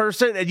with that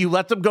person and you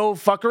let them go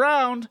fuck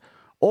around,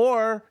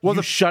 or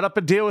you shut up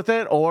and deal with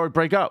it, or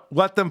break up.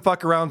 Let them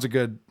fuck around's a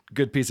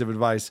good piece of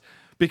advice.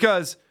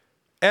 Because,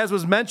 as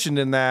was mentioned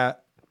in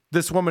that,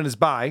 this woman is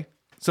bi,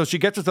 so she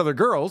gets with other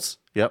girls.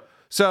 Yep.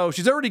 So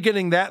she's already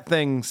getting that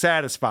thing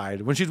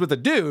satisfied. When she's with a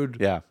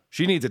dude,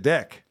 she needs a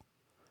dick,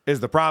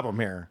 is the problem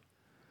here.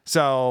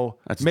 So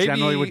that's maybe,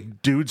 generally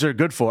what dudes are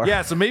good for.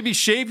 Yeah, so maybe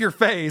shave your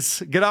face,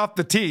 get off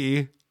the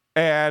tee,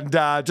 and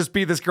just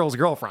be this girl's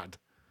girlfriend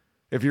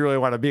if you really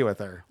want to be with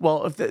her.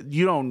 Well, if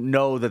you don't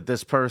know that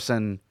this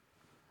person...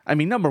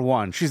 number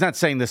one, she's not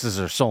saying this is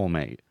her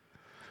soulmate.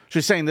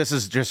 She's saying this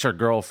is just her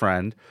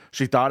girlfriend.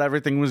 She thought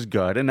everything was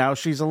good, and now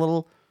he's a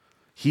little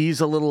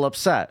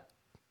upset.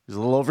 He's a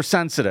little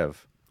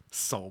oversensitive.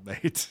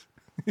 Soulmate.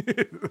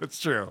 That's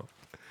true.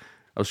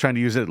 I was trying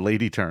to use it in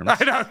lady terms.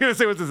 I know. I was going to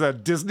say, was this a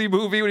Disney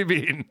movie? What do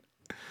you mean?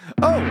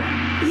 Oh.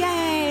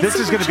 Yay. This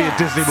is going to be a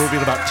Disney movie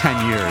in about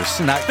 10 years.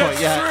 Not quite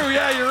yet. That's true.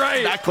 Yeah, you're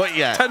right. Not quite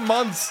yet. 10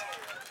 months.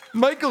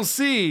 Michael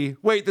C.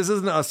 Wait, this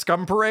isn't a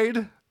scum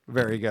parade?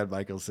 Very good,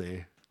 Michael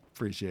C.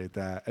 Appreciate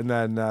that. And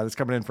then this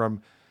coming in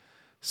from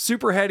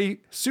Super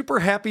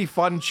Happy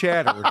Fun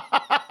Chatter.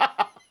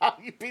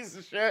 You piece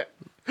of shit.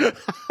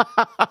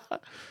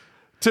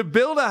 To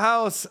build a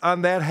house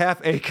on that half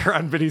acre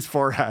on Vinny's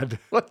forehead.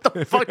 What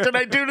the fuck did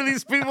I do to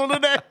these people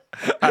today?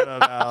 I don't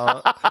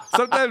know.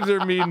 Sometimes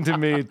they're mean to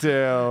me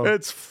too.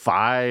 It's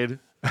fine.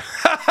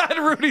 And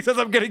Rudy says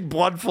I'm getting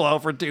blood flow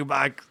for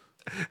 $2.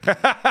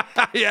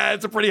 Yeah,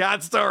 it's a pretty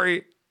hot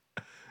story.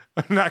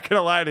 I'm not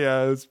gonna lie to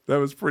you. That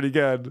was pretty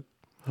good.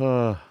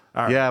 Right.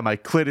 Yeah, my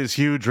clit is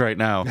huge right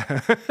now.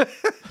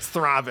 It's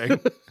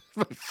throbbing.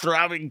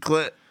 Throbbing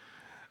clit.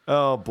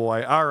 Oh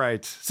boy! All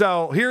right,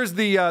 so here's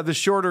the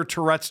shorter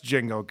Tourette's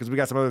jingle because we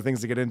got some other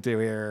things to get into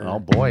here. Oh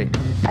boy!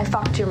 I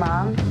fucked your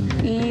mom.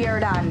 You're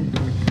done.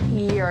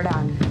 You're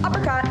done.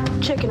 Uppercut.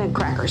 Chicken and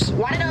crackers.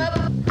 Want it up?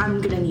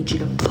 I'm gonna need you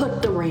to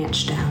put the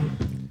ranch down.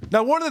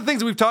 Now, one of the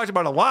things we've talked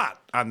about a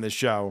lot on this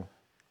show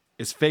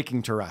is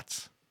faking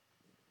Tourette's.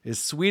 Is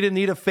Sweet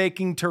Anita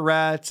faking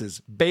Tourette's?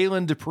 Is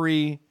Balin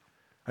Dupree?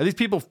 Are these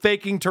people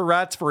faking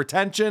Tourette's for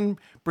attention,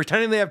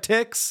 pretending they have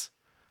tics?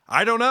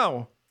 I don't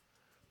know.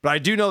 But I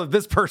do know that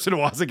this person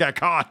wasn't got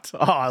caught.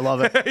 Oh, I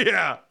love it.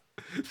 Yeah.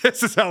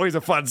 This is always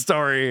a fun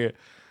story.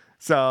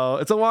 So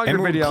it's a longer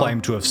Emerald video.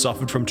 claimed to have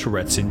suffered from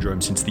Tourette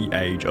syndrome since the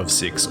age of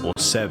 6 or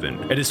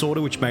 7, a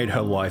disorder which made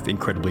her life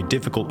incredibly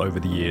difficult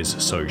over the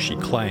years, so she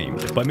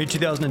claimed. By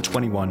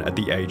mid-2021, at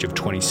the age of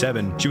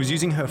 27, she was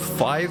using her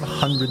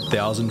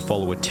 500,000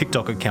 follower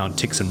TikTok account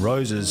Ticks and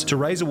Roses to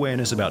raise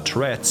awareness about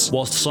Tourette's,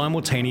 whilst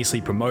simultaneously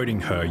promoting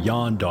her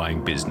yarn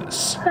dyeing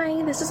business.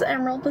 Hi, this is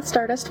Emerald with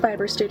Stardust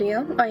Fiber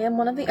Studio. I am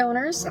one of the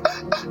owners.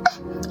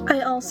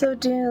 I also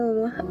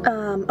do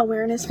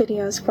awareness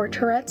videos for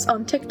Tourette's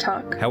on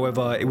TikTok. However,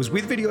 it was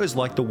with videos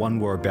like the one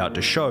we're about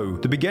to show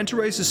that began to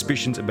raise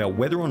suspicions about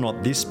whether or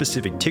not this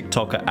specific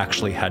TikToker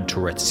actually had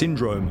Tourette's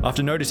syndrome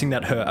after noticing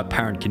that her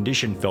apparent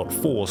condition felt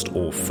forced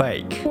or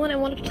fake. Well, I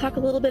wanted to talk a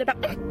little bit about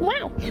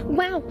wow.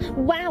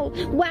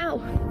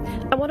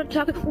 I wanted to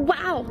talk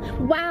wow.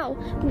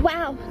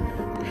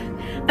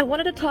 I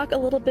wanted to talk a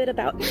little bit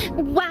about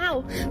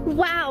wow.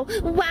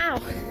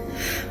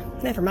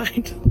 Never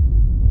mind.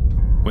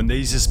 When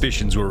these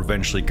suspicions were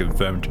eventually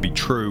confirmed to be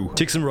true,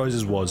 Ticks and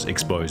Roses was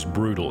exposed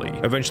brutally,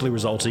 eventually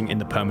resulting in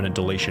the permanent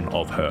deletion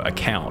of her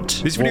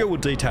account. This video will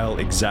detail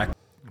exactly...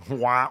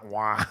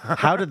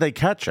 How did they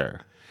catch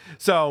her?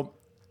 So,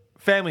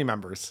 family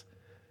members.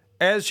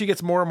 As she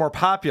gets more and more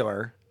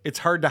popular, it's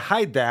hard to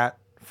hide that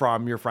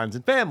from your friends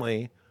and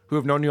family who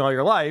have known you all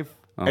your life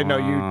and know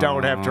you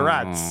don't have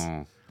Tourette's.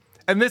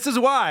 And this is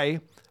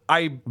why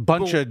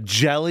Bunch of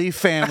jelly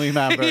family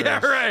members.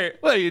 Yeah, right.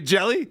 Well, you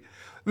jelly?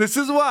 This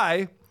is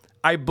why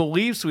I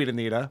believe Sweet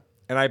Anita,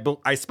 and I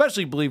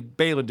especially believe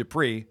Balin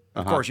Dupree.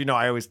 Of course, you know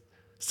I always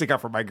stick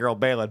up for my girl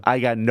Balin. I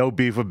got no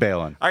beef with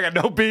Balin. I got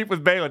no beef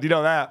with Balin. You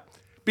know that.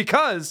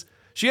 because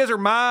she has her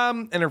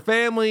mom and her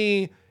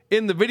family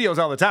in the videos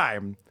all the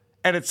time.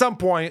 And at some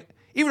point,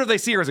 even if they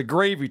see her as a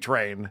gravy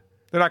train,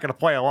 they're not going to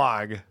play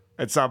along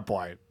at some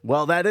point.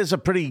 Well, that is a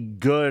pretty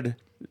good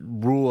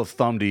rule of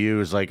thumb to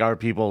use. Like, are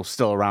people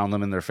still around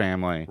them in their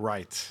family?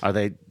 Right. Are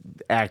they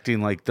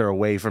acting like they're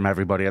away from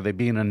everybody? Are they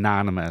being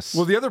anonymous?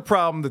 Well, the other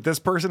problem that this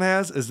person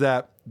has is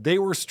that they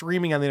were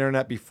streaming on the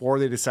internet before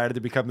they decided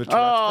to become the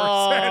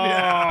Tourette's person.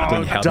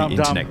 Yeah. How the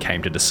internet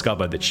came to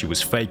discover that she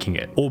was faking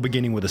it, all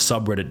beginning with a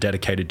subreddit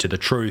dedicated to the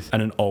truth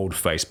and an old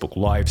Facebook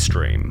live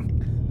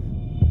stream.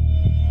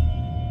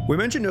 We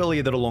mentioned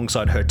earlier that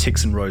alongside her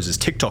Ticks and Roses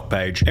TikTok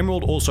page,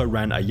 Emerald also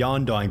ran a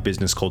yarn-dyeing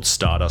business called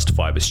Stardust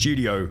Fiber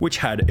Studio, which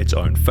had its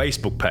own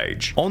Facebook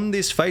page. On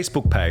this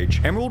Facebook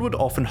page, Emerald would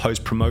often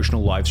host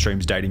promotional live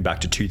streams dating back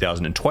to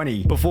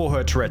 2020, before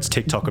her Tourette's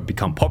TikTok had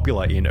become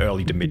popular in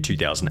early to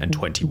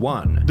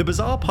mid-2021. The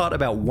bizarre part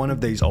about one of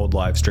these old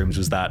live streams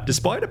was that,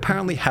 despite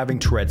apparently having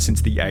Tourette's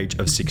since the age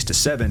of 6 to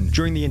 7,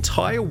 during the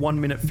entire 1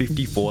 minute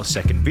 54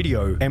 second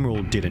video,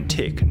 Emerald didn't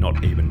tick,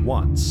 not even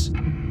once.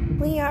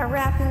 We are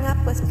wrapping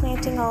up with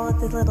planting all of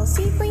the little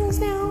seedlings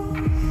now.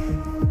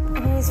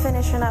 And he's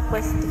finishing up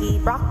with the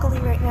broccoli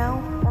right now,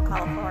 or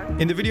cauliflower.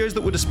 In the videos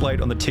that were displayed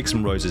on the Ticks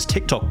and Roses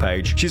TikTok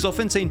page, she's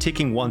often seen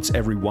ticking once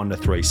every 1 to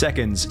 3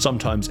 seconds,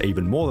 sometimes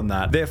even more than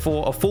that.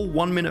 Therefore, a full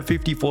 1 minute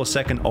 54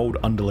 second old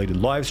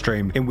undeleted live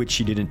stream in which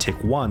she didn't tick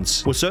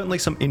once was certainly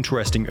some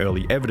interesting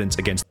early evidence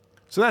against.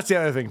 So that's the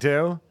other thing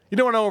too. You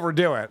don't want to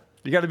overdo it.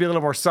 You got to be a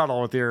little more subtle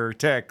with your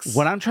ticks.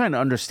 What I'm trying to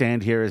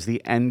understand here is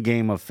the end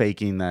game of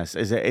faking this.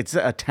 It's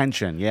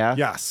attention, yeah?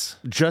 Yes.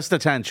 Just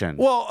attention.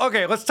 Well,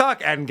 okay, let's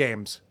talk end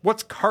games.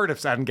 What's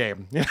Cardiff's end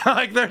game? You know,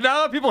 like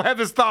now people have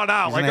this thought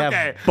out. Like,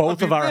 okay,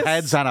 both of our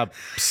heads on a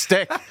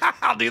stick.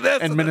 I'll do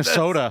this in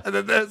Minnesota. And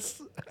then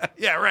this.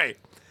 Yeah, right.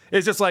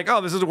 It's just like,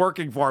 oh, this is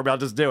working for me. I'll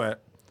just do it.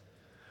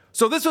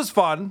 So this was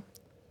fun.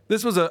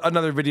 This was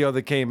another video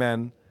that came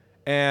in,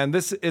 and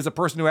this is a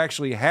person who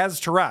actually has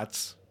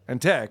Tourette's and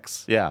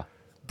ticks. Yeah.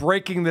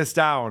 Breaking this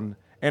down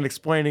and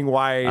explaining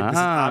why this is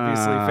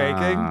obviously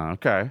faking.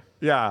 Okay.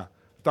 Yeah.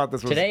 Thought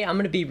this was. Today I'm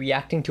going to be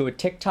reacting to a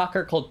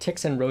TikToker called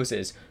Ticks and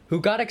Roses who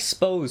got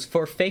exposed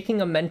for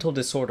faking a mental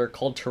disorder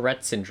called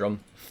Tourette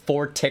syndrome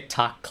for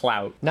TikTok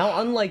clout.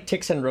 Now, unlike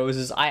Ticks and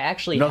Roses, I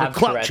actually have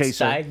Tourette's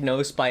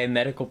diagnosed by a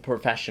medical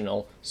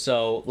professional,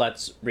 so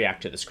let's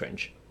react to this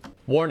cringe.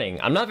 Warning,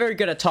 I'm not very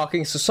good at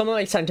talking, so some of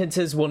my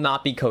sentences will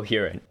not be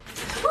coherent.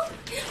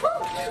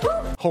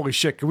 Holy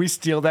shit, can we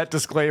steal that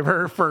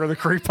disclaimer for the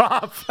creep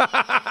off?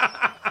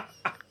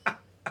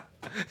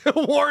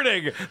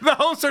 Warning, the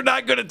hosts are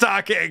not good at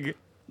talking.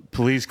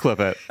 Please clip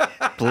it.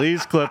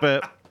 Please clip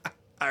it.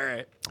 All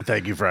right.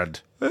 Thank you,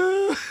 friend.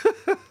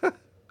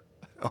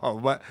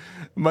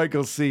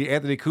 Michael C.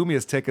 Anthony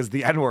Cumia's tick is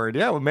the N-word.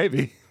 Yeah, well,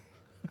 maybe.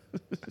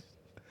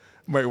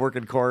 Might work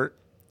in court.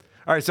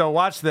 All right, so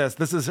watch this.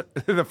 This is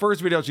the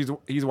first video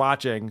he's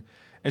watching,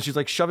 and she's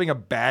like shoving a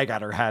bag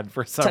on her head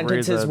for some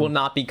reason. Sentences will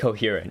not be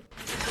coherent.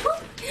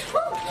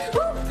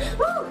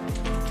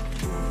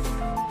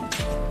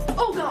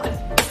 Oh God!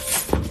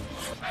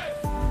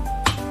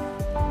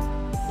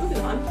 Moving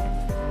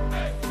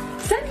on.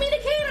 Send me to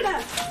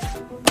Canada.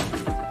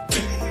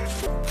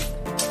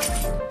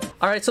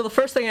 All right, so the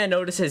first thing I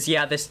notice is,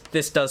 yeah, this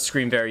does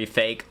scream very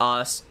fake.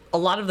 A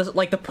lot of the,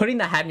 like, the putting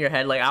the hat in your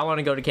head, like, I want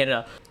to go to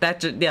Canada,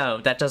 that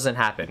doesn't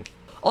happen.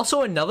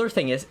 Also, another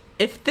thing is,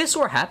 if this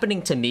were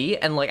happening to me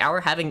and, like, I were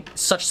having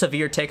such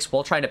severe tics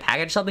while trying to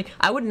package something,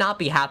 I would not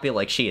be happy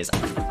like she is.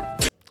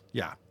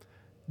 Yeah.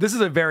 This is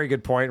a very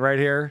good point right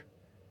here.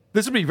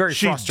 This would be very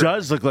frustrating. She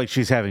does look like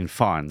she's having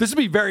fun. This would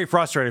be very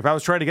frustrating if I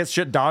was trying to get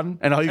shit done.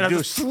 And all you do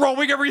is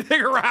throwing everything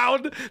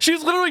around.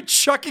 She's literally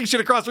chucking shit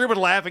across the room and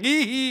laughing.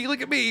 Hee,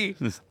 look at me.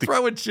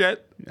 Throwing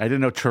shit. I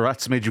didn't know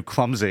Tourette's made you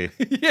clumsy.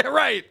 Yeah,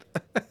 right.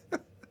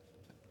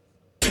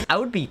 I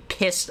would be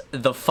pissed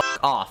the fuck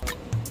off.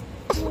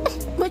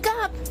 Wake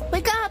up!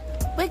 Wake up!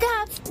 Wake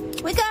up!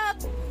 Wake up!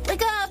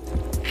 Wake up!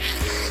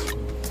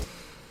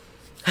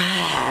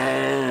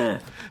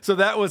 So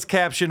that was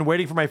caption,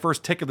 waiting for my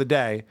first tick of the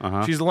day.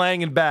 She's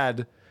laying in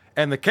bed,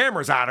 and the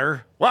camera's on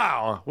her.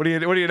 Wow, what do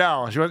you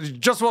know? She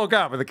just woke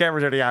up, and the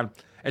camera's already on.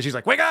 And she's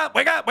like, wake up,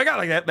 wake up, wake up,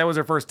 like that. That was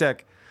her first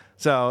tick.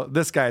 So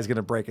this guy's going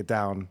to break it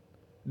down.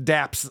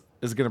 Daps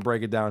is going to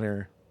break it down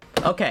here.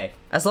 Okay,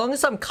 as long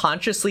as I'm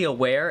consciously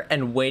aware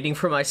and waiting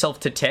for myself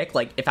to tick,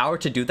 like, if I were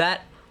to do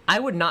that, I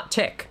would not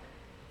tick.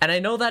 And I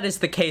know that is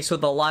the case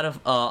with a lot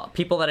of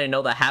people that I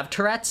know that have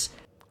Tourette's.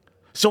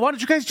 So why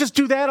don't you guys just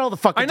do that all the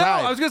fucking time?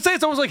 I know. I was going to say,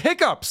 it's almost like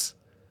hiccups.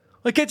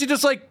 Like, can't you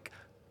just, like,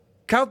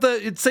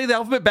 say the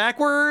alphabet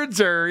backwards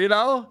or, you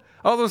know,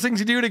 all those things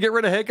you do to get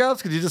rid of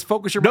hiccups? Could you just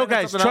focus your mind on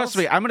something else? No, guys, trust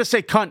me. I'm going to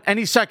say cunt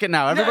any second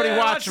now. Everybody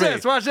watch me.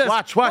 Watch this.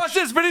 Watch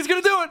this. Vinny's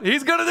going to do it.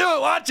 He's going to do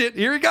it. Watch it.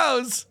 Here he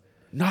goes.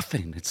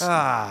 Nothing. It's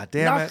damn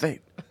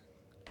nothing.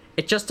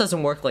 It just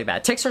doesn't work like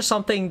that. Tics are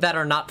something that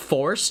are not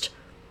forced.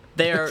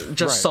 They're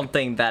just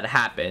something that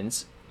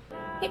happens.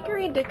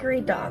 Hickory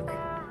dickory dock.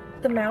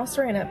 The mouse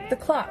ran up the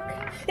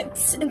clock and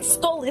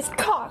stole his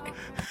cock.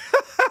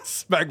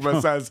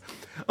 Smegma says,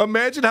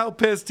 imagine how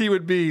pissed he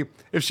would be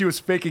if she was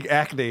faking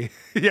acne.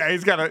 Yeah,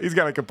 he's got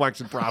a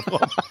complexion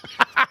problem.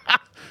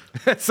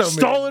 That's so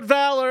Stolen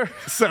valor.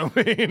 So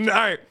mean. All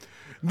right.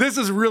 This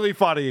is really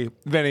funny,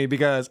 Vinny,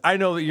 because I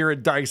know that you're a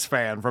Dice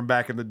fan from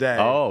back in the day.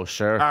 Oh,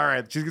 sure. All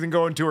right. She's going to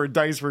go into her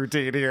Dice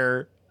routine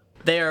here.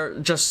 They're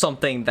just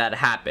something that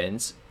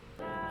happens.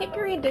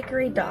 Hickory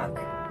dickory dock.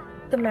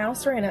 The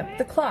mouse ran up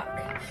the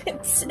clock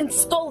and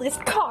stole his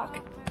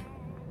cock.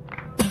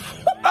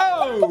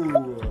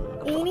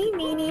 Oh! Eeny,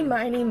 meeny,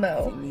 miny,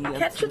 mo.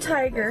 Catch a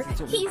tiger,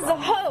 he's a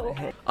hoe.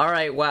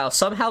 Alright, wow.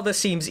 Somehow this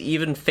seems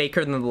even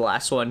faker than the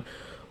last one.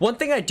 One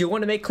thing I do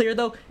want to make clear,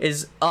 though,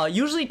 is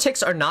usually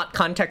tics are not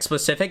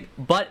context-specific,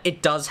 but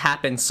it does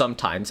happen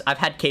sometimes. I've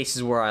had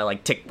cases where I,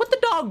 tick, what the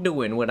dog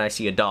doing when I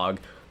see a dog?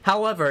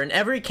 However, in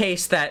every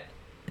case that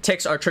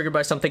tics are triggered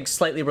by something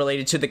slightly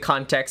related to the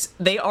context,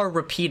 they are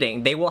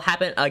repeating. They will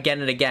happen again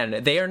and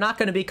again. They are not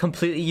going to be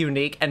completely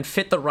unique and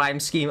fit the rhyme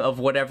scheme of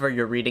whatever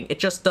you're reading. It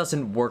just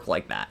doesn't work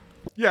like that.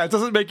 Yeah, it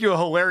doesn't make you a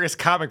hilarious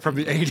comic from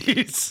the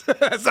 80s.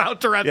 That's how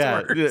Tourette's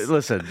works.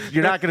 Listen,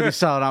 you're not going to be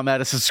selling out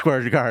Madison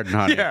Square Garden,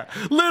 honey. Yeah,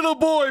 little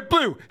boy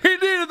blue, he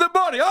needed the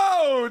money.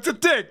 Oh, it's a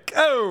dick.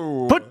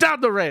 Oh. Put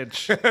down the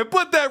wrench.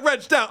 Put that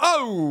wrench down.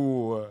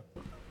 Oh.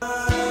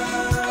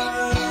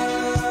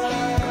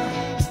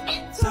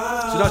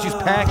 So now she's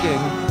packing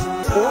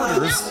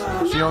orders.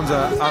 She owns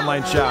an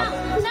online shop.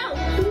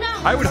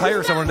 I would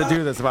hire someone to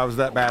do this if I was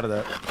that bad at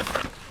it.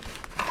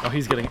 Oh,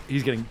 he's getting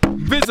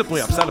visibly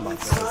upset about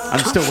this.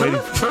 I'm still waiting.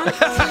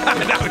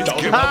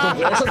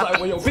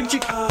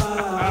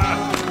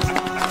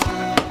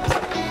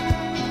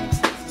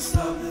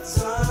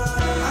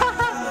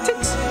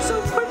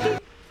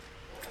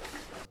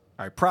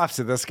 All right, props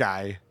to this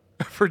guy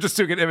for just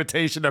doing an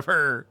imitation of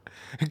her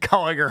and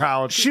calling her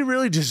out. She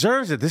really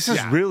deserves it. This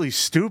is really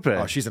stupid.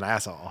 Oh, she's an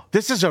asshole.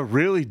 This is a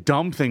really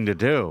dumb thing to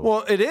do.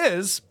 Well, it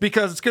is,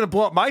 because it's going to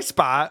blow up my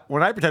spot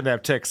when I pretend to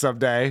have tics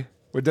someday.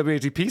 When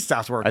WATP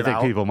stops working out. I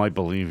think people might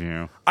believe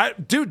you.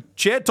 Dude,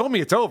 Chad told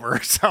me it's over,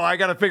 so I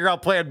got to figure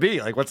out plan B.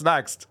 What's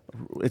next?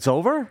 It's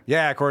over?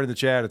 Yeah, according to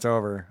Chad, it's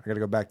over. I got to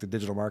go back to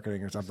digital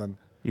marketing or something.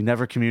 You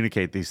never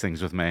communicate these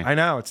things with me. I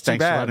know, it's too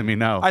Thanks bad. for letting me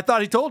know. I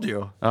thought he told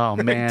you. Oh,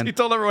 man. He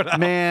told everyone else.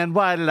 Man,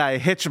 why did I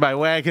hitch my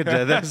wagon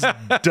to this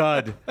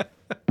dud?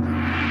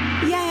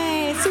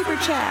 Yay, super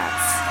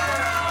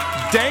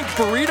chats. Dank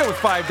Burrito with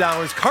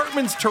 $5.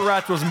 Cartman's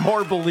Tourette was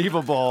more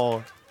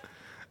believable.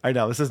 I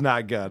know, this is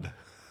not good.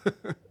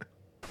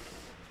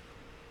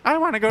 I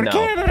want to go to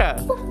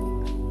Canada.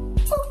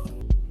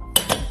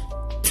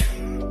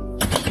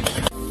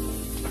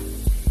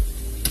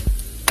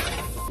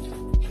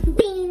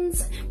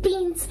 Beans,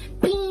 beans,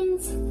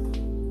 beans.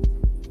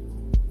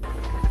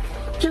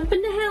 Jump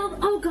into hell.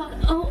 Oh, God.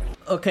 Oh.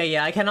 Okay,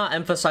 yeah, I cannot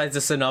emphasize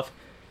this enough.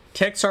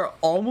 Tics are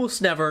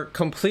almost never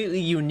completely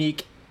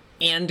unique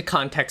and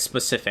context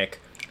specific.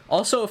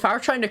 Also, if I were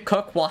trying to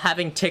cook while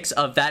having tics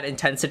of that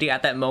intensity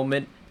at that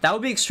moment, that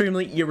would be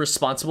extremely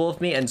irresponsible of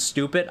me and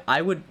stupid.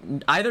 I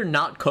would either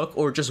not cook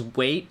or just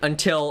wait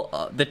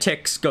until the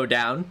tics go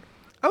down.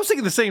 I was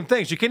thinking the same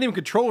thing. She can't even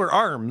control her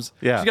arms.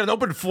 Yeah. She's got an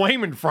open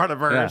flame in front of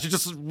her. Yeah. And she's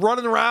just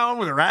running around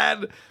with her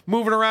head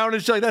moving around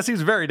and shit. That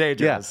seems very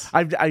dangerous.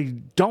 Yeah. I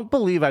don't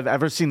believe I've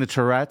ever seen the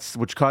Tourette's,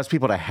 which cause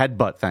people to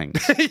headbutt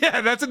things.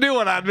 Yeah, that's a new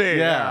one on me.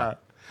 Yeah.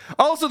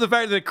 Also, the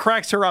fact that it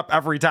cracks her up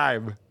every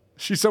time.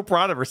 She's so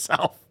proud of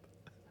herself.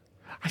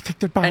 I think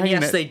they're behind it.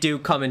 And yes, it. they do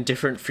come in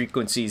different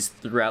frequencies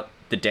throughout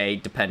the day,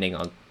 depending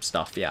on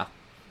stuff, yeah.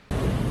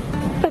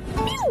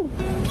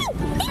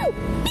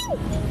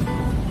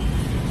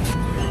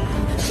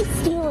 She's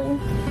stealing.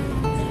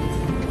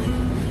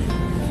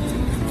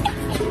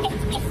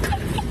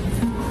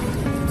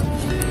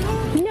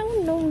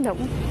 No.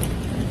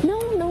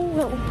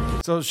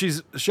 So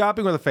she's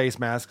shopping with a face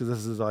mask because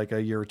this is like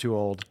a year or two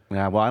old.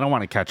 Yeah, well, I don't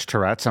want to catch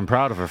Tourette's. I'm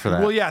proud of her for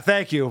that. Well, yeah,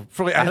 thank you.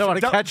 I don't want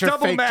to catch her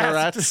double fake mask,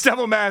 Tourette's.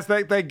 Double mask.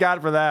 Thank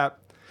God for that.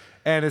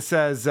 And it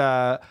says,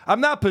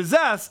 I'm not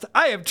possessed.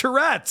 I have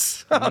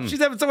Tourette's. She's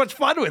having so much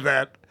fun with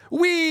it.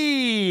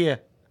 Wee!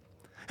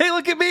 Hey,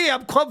 look at me.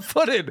 I'm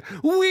club-footed.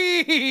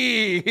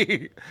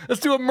 Wee! Let's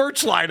do a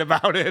merch line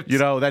about it. You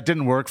know, that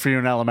didn't work for you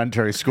in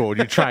elementary school.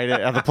 You tried it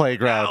at the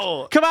playground.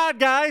 No. Come on,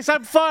 guys.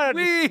 I'm fun.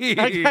 Wee!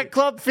 I got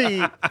club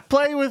feet.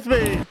 Play with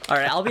me. All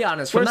right, I'll be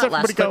honest. From Where's that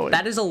last everybody clip, going?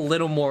 that is a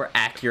little more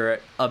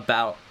accurate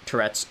about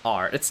Tourette's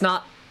art. It's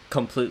not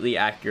completely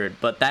accurate,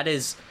 but that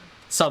is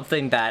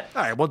something that...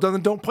 All right, well, then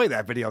don't play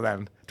that video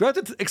then. Do I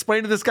have to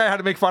explain to this guy how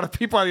to make fun of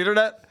people on the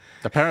internet?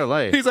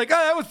 Apparently. He's like, oh,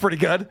 that was pretty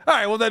good. All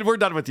right, well, then we're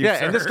done with you, Yeah,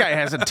 sir. and this guy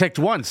hasn't ticked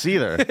once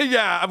either.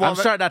 Yeah. Well, I'm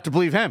starting not to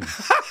believe him.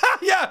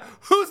 Yeah,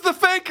 who's the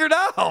faker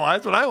now?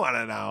 That's what I want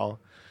to know.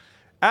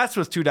 S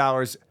was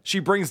 $2. She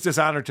brings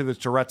dishonor to the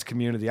Tourette's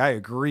community. I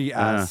agree,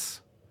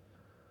 S.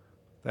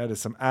 That is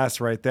some S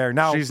right there.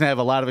 Now She's going to have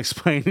a lot of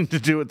explaining to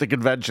do at the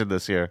convention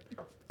this year.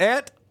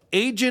 At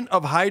Agent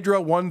of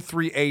Hydra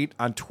 138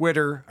 on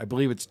Twitter, I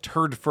believe it's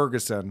Turd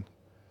Ferguson,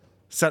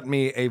 sent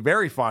me a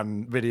very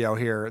fun video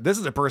here. This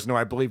is a person who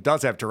I believe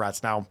does have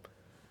Tourette's now.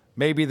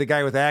 Maybe the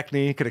guy with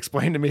acne could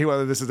explain to me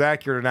whether this is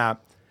accurate or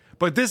not.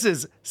 But this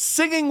is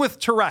singing with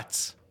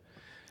Tourette's.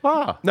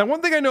 Ah. Now,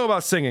 one thing I know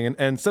about singing,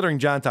 and Stuttering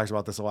John talks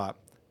about this a lot,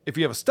 if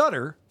you have a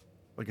stutter,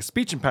 like a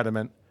speech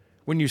impediment,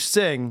 when you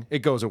sing, it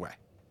goes away.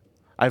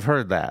 I've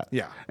heard that.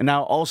 Yeah. And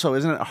now also,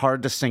 isn't it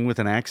hard to sing with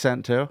an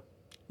accent too?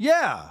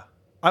 Yeah,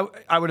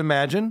 I would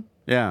imagine.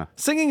 Yeah.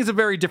 Singing is a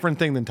very different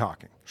thing than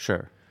talking.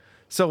 Sure.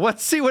 So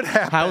let's see what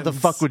happens. How the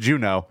fuck would you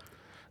know?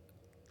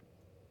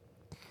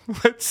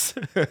 Let's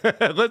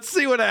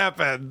see what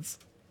happens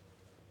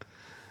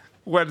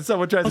when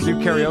someone tries to do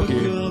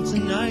karaoke.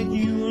 Tonight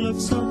you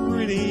look so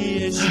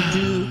pretty as you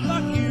do.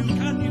 Fuck you,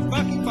 can you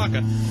fucking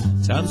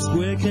fucker? Times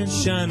Square can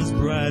shine as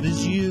bright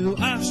as you.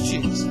 Ass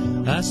cheeks,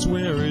 I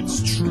swear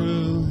it's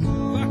true.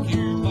 Fuck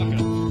you,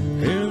 fucker.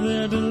 Hey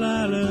there,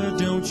 Delilah,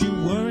 don't you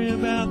worry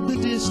about the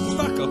distance.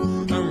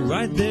 Fucker, I'm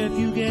right there if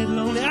you get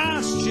lonely.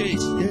 Ass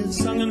cheeks, get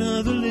sung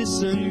another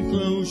listen.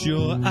 Close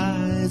your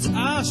eyes,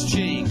 ass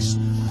cheeks.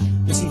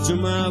 Listen to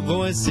my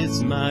voice,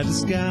 it's my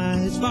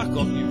disguise. Fuck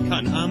off, you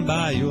cunt, I'm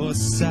by your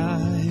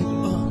side.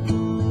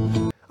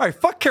 All right,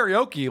 fuck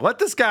karaoke. Let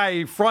this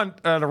guy front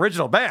an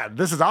original band.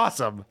 This is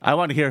awesome. I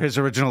want to hear his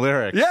original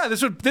lyrics. Yeah,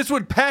 this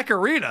would pack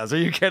arenas. Are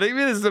you kidding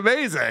me? This is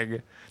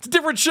amazing. It's a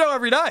different show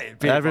every night.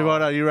 People.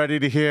 Everyone, are you ready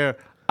to hear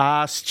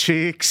Ass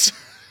Cheeks?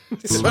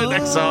 This is my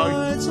next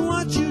song. It's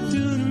what you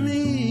do to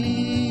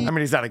me. I mean,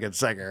 he's not a good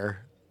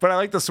singer, but I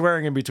like the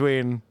swearing in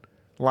between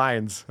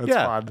lines. That's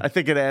fun. I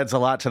think it adds a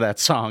lot to that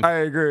song. I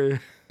agree.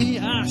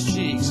 Ass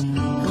cheeks.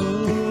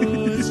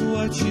 Oh, it's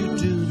what you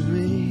do to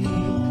me.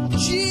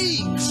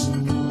 Cheeks.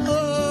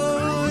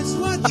 Oh, it's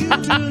what you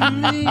do to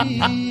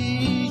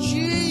me.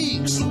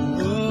 Cheeks.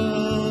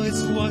 Oh,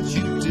 it's what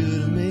you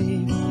do to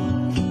me.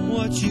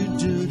 What you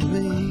do to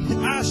me.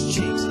 Ass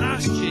cheeks,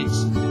 ass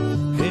cheeks.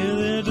 Hey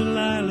there,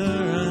 Delilah.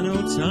 I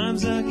know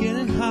times are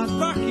getting hot.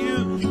 Fuck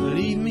you.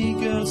 Believe me,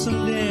 girl,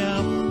 someday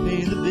I'll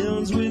pay the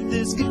bills with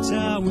this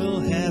guitar.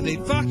 We'll have a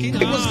fucking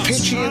It was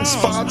pitchy in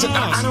spots.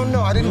 I don't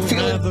know. I didn't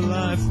feel it. The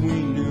life we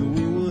knew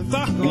we would.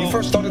 Fuck When you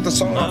first started the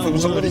song off, it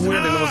was a little weird,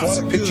 and there was a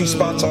lot of pitchy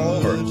spots all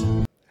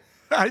over.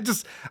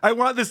 I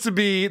want this to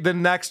be the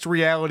next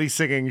reality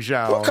singing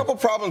show. Well, a couple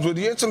problems with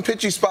it. You had some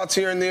pitchy spots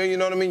here and there, you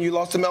know what I mean? You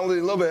lost the melody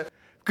a little bit.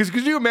 Because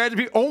could you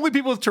imagine only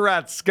people with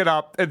Tourette's get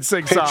up and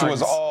sing Pitch songs?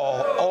 was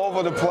all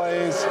over the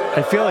place.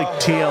 I feel like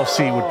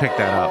TLC would pick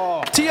that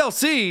up.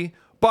 TLC,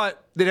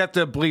 but they'd have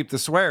to bleep the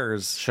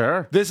swears.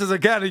 Sure. This is,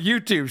 again, a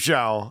YouTube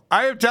show.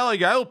 I am telling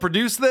you, I will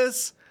produce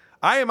this.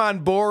 I am on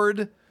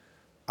board.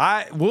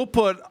 We'll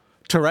put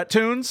Tourette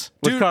tunes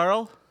with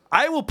Carl.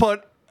 I will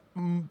put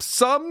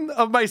some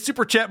of my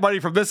super chat money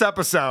from this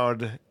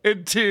episode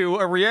into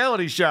a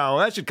reality show.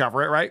 That should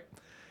cover it, right?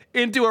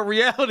 Into a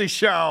reality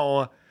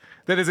show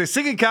that is a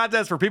singing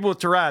contest for people with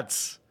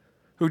Tourette's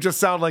who just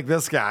sound like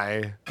this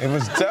guy. It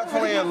was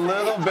definitely a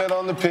little bit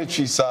on the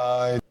pitchy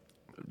side.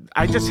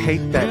 I just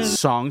hate that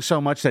song so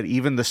much that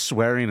even the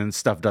swearing and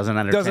stuff doesn't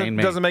entertain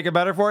me. Doesn't make it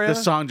better for you?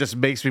 This song just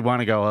makes me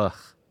want to go, ugh.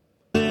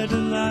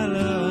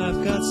 Delilah,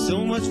 I've got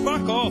so much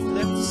fuck off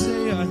left to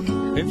say.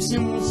 Every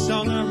single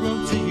song I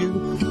wrote to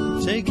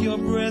you, take your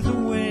breath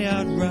away,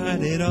 I'd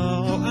write it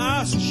all.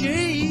 Ass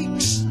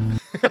cheeks.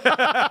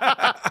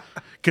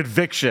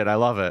 Conviction, I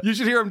love it. You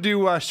should hear him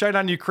do Shine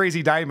On You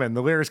Crazy Diamond.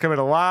 The lyrics come in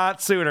a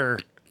lot sooner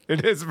in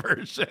his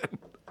version.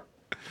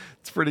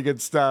 It's pretty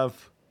good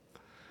stuff.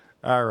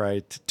 All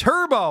right.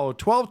 Turbo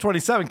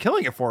 1227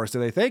 killing it for us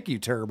today. Thank you,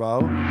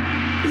 Turbo.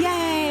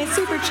 Yay,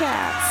 super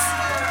chats.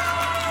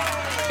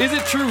 Is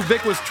it true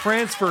Vic was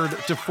transferred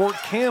to Fort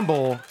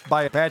Campbell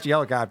by Apache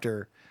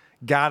helicopter?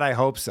 God, I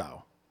hope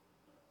so.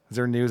 Is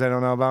there news I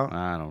don't know about?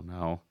 I don't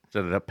know.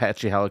 Did an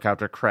Apache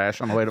helicopter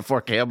crash on the way to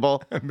Fort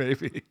Campbell?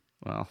 Maybe.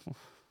 Well,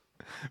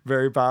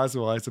 very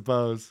possible, I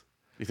suppose.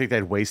 You think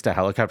they'd waste a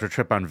helicopter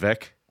trip on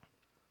Vic?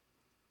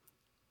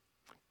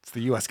 It's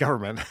the U.S.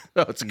 government.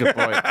 Oh, that's a good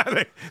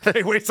point.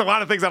 they waste a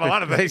lot of things on a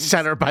lot of things. They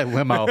sent her by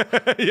limo.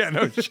 Yeah,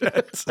 no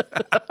shit.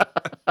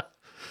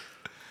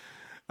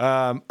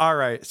 All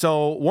right.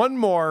 So one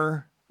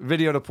more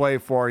video to play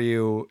for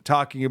you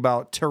talking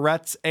about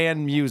Tourette's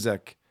and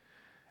music.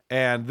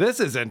 And this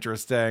is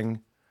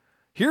interesting.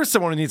 Here's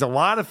someone who needs a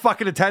lot of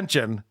fucking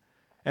attention,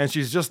 and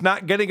she's just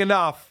not getting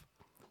enough.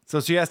 So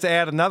she has to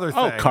add another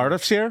thing. Oh,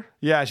 Cardiff's here?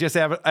 Yeah, she has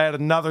to add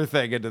another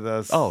thing into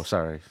this. Oh,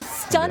 sorry.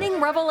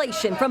 Stunning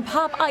revelation from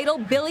pop idol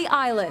Billie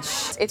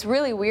Eilish. It's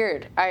really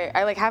weird. I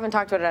haven't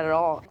talked about it at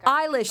all.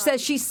 Eilish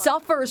says she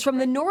suffers from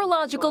the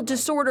neurological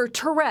disorder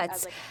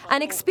Tourette's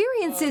and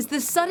experiences the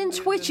sudden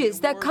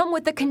twitches that come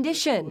with the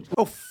condition.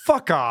 Oh,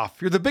 fuck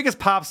off. You're the biggest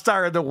pop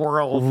star in the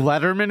world.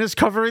 Letterman is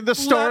covering the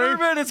story?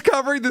 Letterman is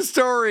covering the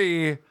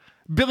story.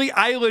 Billie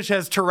Eilish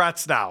has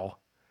Tourette's now.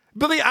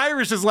 Billie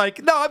Eilish is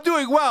like, no, I'm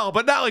doing well,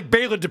 but not like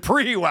Bela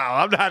Dupree well.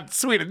 I'm not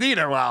Sweet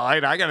Anita well.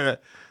 I gotta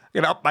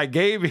up my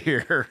game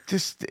here.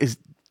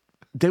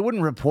 They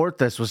wouldn't report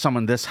this with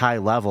someone this high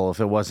level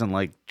if it wasn't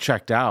like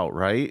checked out,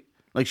 right?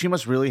 Like she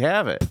must really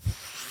have it.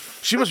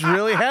 She must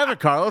really have it,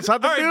 Carl. It's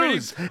on the All right,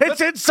 news. Vinny, It's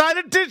Inside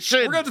Edition.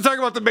 We're going to talk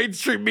about the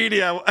mainstream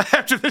media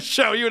after the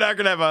show. You and I are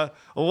going to have a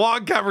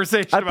long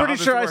conversation I'm about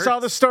pretty sure I saw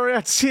the story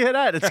on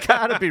CNN. It's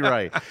got to be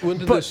right. When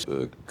did this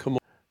come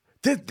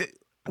on?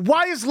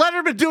 Why is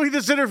Letterman doing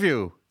this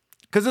interview?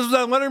 Because this was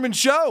on Letterman's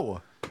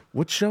show.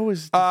 What show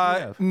is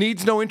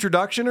Needs No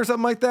Introduction or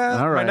something like that?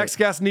 All right. My next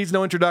guest needs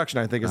no introduction,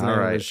 I think is the name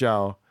of the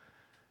show.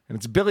 And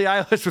it's Billie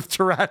Eilish with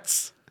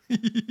Tourette's.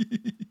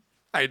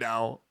 I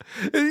know.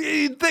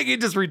 You'd think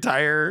he'd just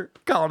retire,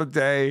 call it a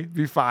day,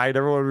 be fine.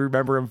 Everyone would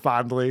remember him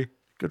fondly.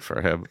 Good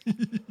for him.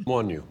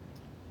 On you.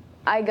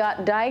 I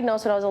got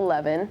diagnosed when I was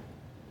 11,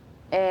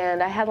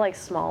 and I had like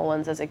small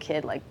ones as a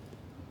kid, like,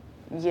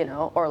 you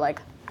know, or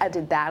like I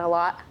did that a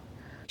lot.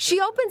 She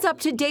opens up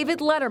to David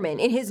Letterman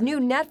in his new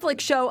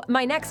Netflix show,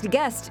 My Next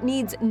Guest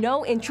Needs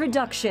No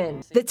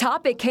Introduction. The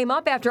topic came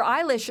up after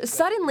Eilish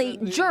suddenly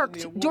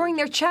jerked during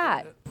their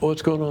chat.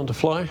 What's going on, to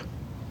fly?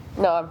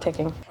 No, I'm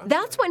ticking.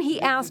 That's when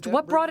he asked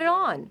what brought it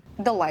on.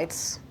 The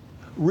lights.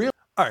 Really?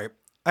 All right.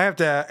 I have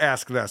to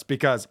ask this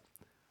because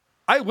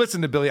I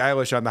listened to Billie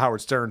Eilish on the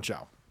Howard Stern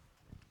show.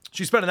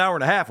 She spent an hour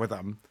and a half with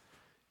him,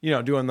 you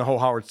know, doing the whole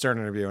Howard Stern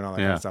interview and all that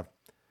kind of stuff.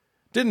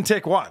 Didn't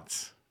tick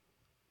once.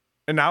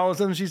 And now all of a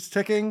sudden she's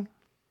ticking?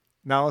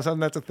 Now all of a sudden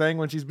that's a thing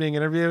when she's being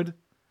interviewed?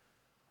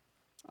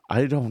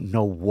 I don't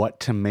know what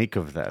to make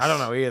of this. I don't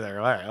know either.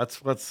 All right,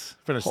 let's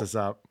finish this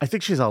up. I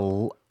think she's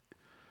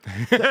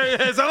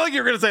It sounded like you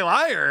were going to say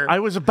liar. I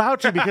was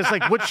about to because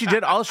like what she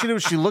did, all she did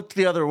was she looked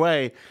the other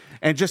way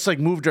and just like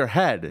moved her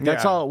head.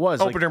 That's all it was.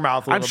 Open her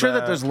mouth a I'm little sure bit.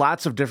 that there's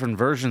lots of different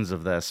versions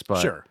of this,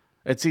 but Sure.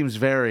 it seems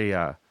very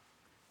I'm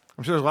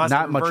sure there's lots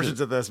of different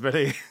versions of this,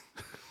 Vinny.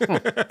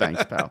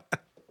 Thanks, pal.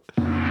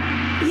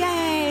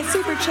 Yay,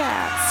 super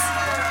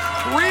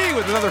chats. Free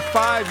with another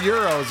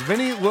 €5.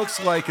 Vinny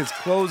looks like his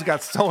clothes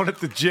got stolen at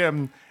the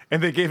gym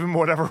and they gave him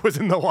whatever was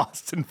in the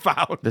lost and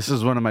found. This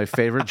is one of my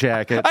favorite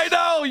jackets. I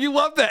know. You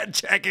love that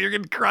jacket. You're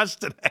getting crushed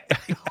today. I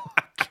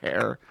don't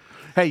care.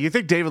 Hey, you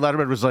think David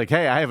Letterman was like,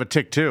 hey, I have a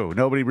tick too.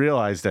 Nobody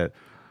realized it.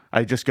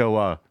 I just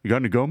go, you got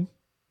any gum?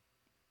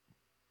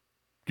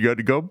 You got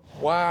any gum?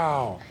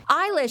 Wow.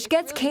 Eilish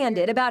gets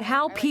candid about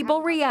how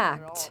people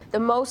react. The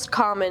most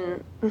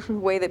common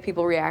way that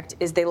people react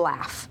is they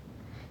laugh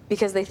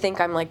because they think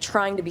I'm like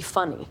trying to be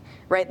funny,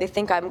 right? They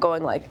think I'm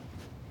going like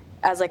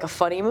as like a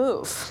funny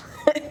move.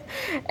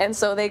 And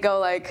so they go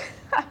like,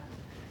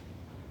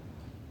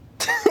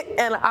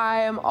 and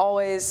I am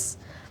always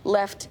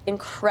left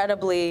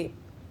incredibly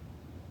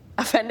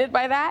offended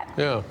by that.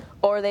 Yeah.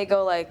 Or they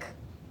go like,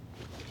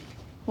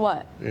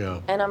 what?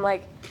 Yeah. And I'm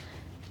like,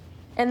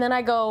 and then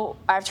I go,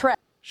 I have Tourette.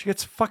 She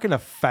gets fucking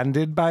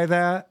offended by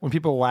that when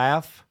people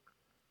laugh.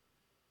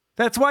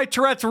 That's why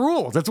Tourette's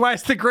rules. That's why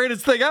it's the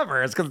greatest thing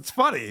ever. It's because it's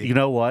funny. You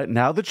know what?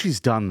 Now that she's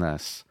done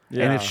this,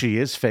 and if she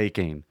is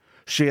faking,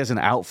 she has an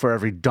out for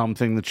every dumb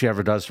thing that she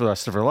ever does for the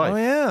rest of her life. Oh,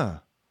 yeah.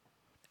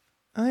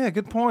 Oh, yeah.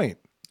 Good point.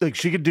 Like,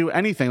 she could do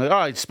anything. Like, oh,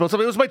 I spilled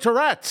something. It was my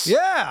Tourette's.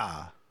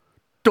 Yeah.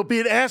 Don't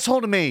be an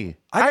asshole to me.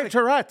 I have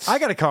Tourette's. I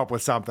got to come up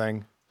with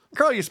something.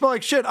 Carl, you smell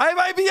like shit. I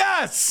have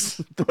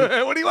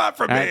IBS. What do you want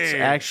from That's me?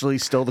 actually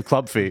still the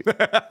club feet.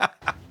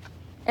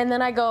 And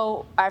then I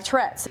go, I have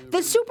Tourette's. The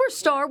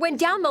superstar went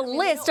down the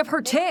list of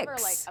her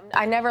tics.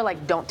 I never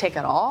like don't tick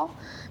at all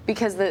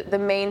because the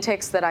main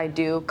tics that I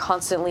do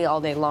constantly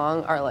all day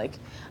long are like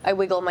I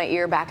wiggle my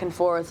ear back and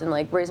forth and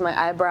like raise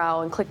my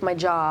eyebrow and click my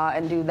jaw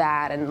and do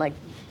that and like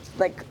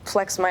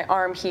flex my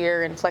arm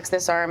here and flex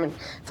this arm and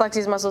flex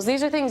these muscles.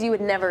 These are things you would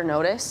never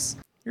notice.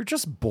 You're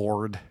just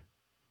bored.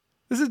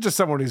 This is just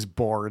someone who's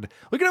bored.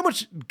 Look at how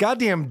much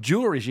goddamn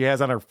jewelry she has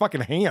on her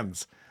fucking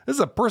hands. This is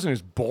a person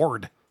who's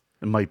bored.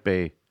 It might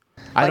be.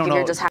 I don't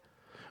know.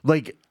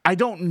 Like, I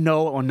don't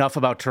know enough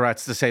about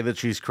Tourette's to say that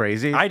she's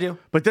crazy. I do.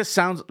 But this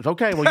sounds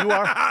okay. Well, you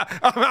are.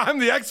 I'm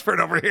the expert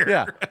over here.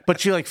 Yeah. But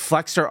she like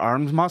flexed her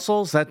arms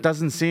muscles. That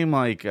doesn't seem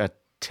like a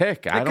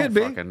tick. I don't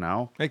fucking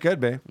know. It could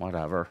be.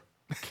 Whatever.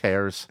 Who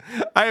cares?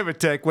 I have a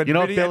tick. When you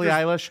know, Billie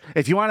Eilish,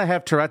 if you want to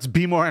have Tourette's,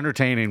 be more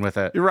entertaining with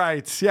it. You're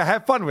right. Yeah,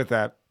 have fun with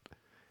that.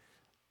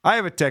 I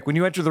have a tick. When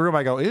you enter the room,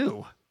 I go,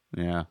 ew.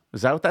 Yeah.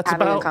 Is that what that's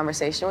having about? a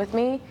conversation with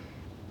me,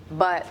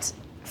 but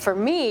for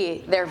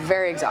me, they're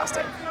very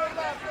exhausting.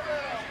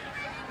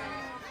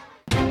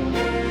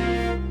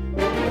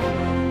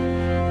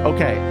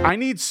 Okay, I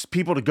need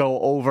people to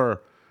go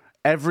over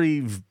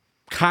every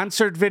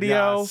concert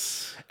video,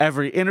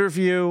 every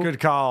interview. Good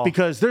call.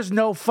 Because there's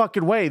no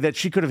fucking way that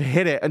she could have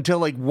hit it until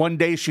like one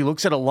day she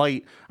looks at a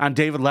light on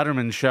David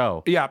Letterman's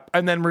show. Yeah,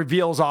 and then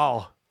reveals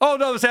all. Oh,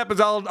 no, this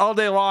happens all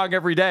day long,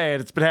 every day,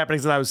 and it's been happening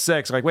since I was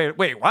 6. Like,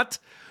 wait, what?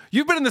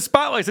 You've been in the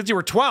spotlight since you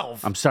were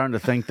 12. I'm starting to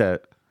think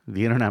that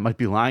the internet might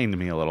be lying to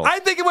me a little. I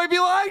think it might be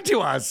lying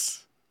to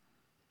us.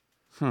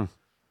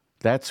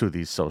 That's who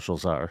these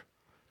socials are.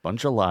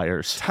 Bunch of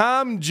liars.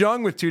 Tom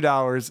Jung with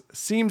 $2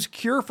 seems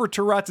cure for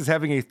Tourette's is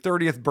having a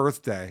 30th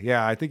birthday.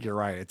 Yeah, I think you're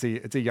right.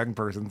 It's a young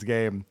person's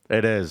game.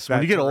 It is.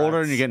 When you get older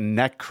and you get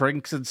neck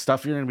crinks and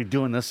stuff, you're going to be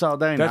doing this all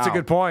day. That's a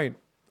good point.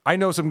 I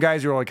know some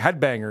guys who are like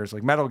headbangers,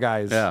 like metal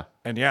guys. Yeah.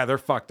 And yeah, they're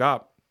fucked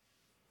up.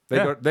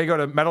 They go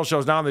to metal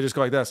shows now and they just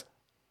go like this.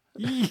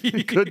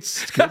 Good.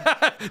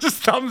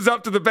 Just thumbs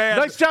up to the band.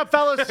 Nice job,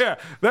 fellas. Yeah,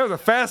 that was a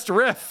fast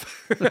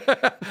riff.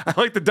 I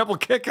like the double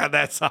kick on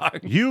that song.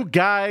 You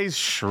guys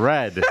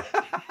shred.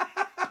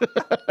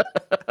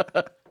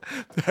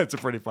 That's a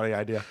pretty funny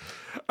idea.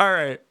 All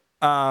right.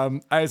 I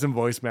have some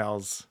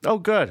voicemails. Oh,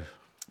 good.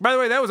 By the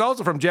way, that was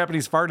also from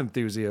Japanese Fart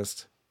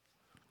Enthusiast.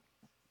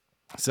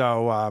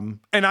 So,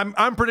 and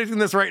I'm predicting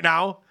this right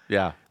now.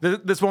 Yeah.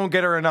 This won't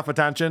get her enough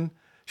attention.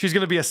 She's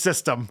going to be a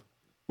system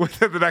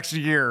within the next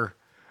year.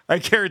 I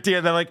guarantee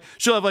you that, like,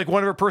 she'll have, like,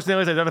 one of her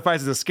personalities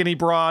identifies as a skinny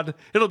broad.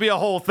 It'll be a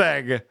whole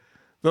thing.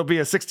 There'll be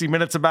a 60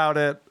 Minutes about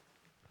it.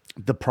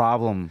 The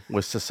problem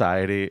with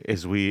society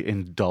is we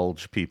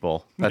indulge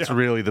people. That's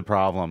really the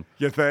problem.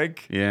 You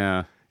think?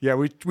 Yeah. Yeah,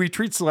 we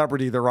treat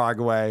celebrity the wrong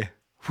way.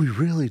 We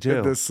really do.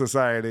 In this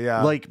society,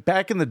 yeah. Like,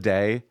 back in the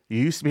day, you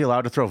used to be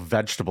allowed to throw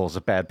vegetables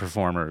at bad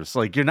performers.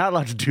 Like, you're not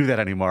allowed to do that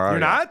anymore, are you? You're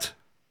not?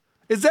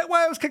 Is that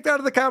why I was kicked out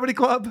of the comedy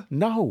club?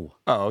 No.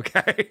 Oh,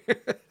 okay.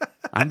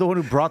 I'm the one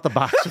who brought the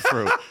box of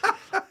fruit.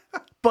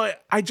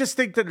 But I just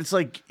think that it's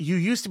like, you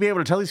used to be able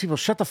to tell these people,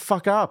 shut the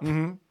fuck up.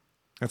 Mm-hmm.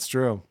 That's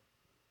true.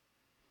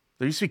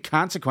 There used to be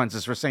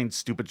consequences for saying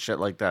stupid shit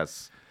like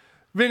this.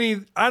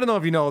 Vinny, I don't know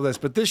if you know this,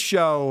 but this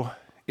show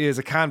is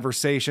a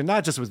conversation,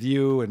 not just with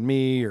you and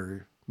me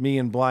or me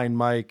and Blind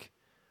Mike,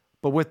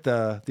 but with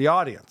the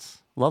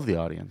audience. Love the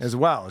audience. As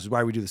well. This is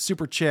why we do the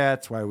super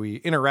chats, why we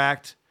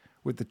interact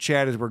with the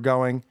chat as we're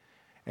going.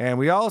 And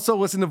we also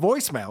listen to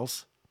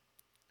voicemails,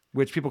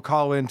 which people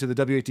call into the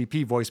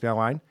WATP voicemail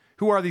line.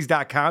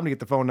 Whoarethees.com to get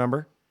the phone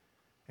number.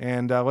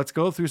 And let's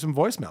go through some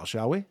voicemails,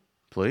 shall we?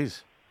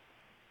 Please.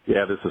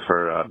 Yeah, this is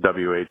for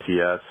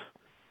WATS.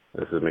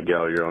 This is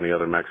Miguel, your only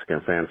other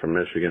Mexican fan from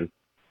Michigan.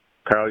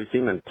 Carl, you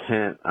seem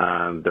intent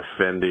on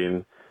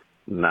defending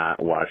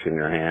not washing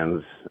your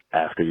hands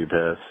after you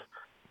piss.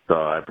 So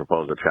I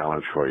propose a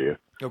challenge for you.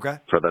 Okay.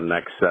 For the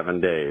next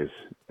 7 days,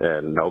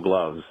 and no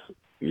gloves,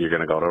 you're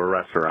going to go to a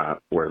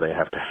restaurant where they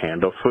have to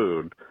handle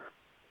food.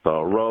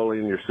 So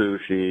rolling your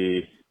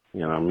sushi,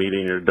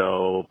 kneading your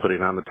dough,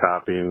 putting on the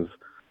toppings,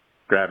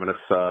 grabbing a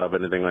sub,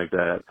 anything like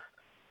that.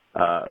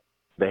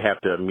 They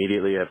have to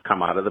immediately have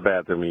come out of the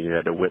bathroom and you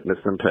had to witness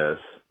them piss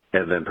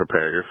and then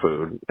prepare your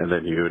food. And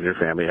then you and your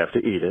family have to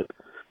eat it.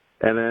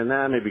 And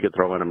then maybe you could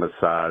throw in a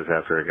massage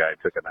after a guy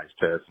took a nice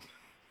piss.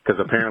 Because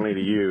apparently to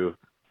you,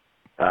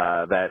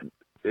 that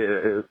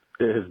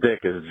his dick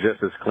is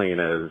just as clean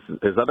as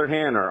his other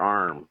hand or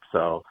arm.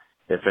 So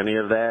if any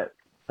of that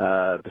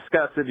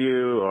disgusted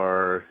you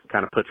or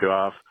kind of put you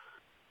off,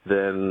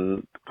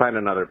 then find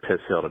another piss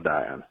hill to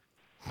die on.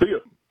 See you.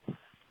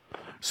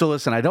 So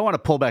listen, I don't want to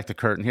pull back the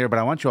curtain here, but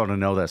I want you all to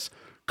know this.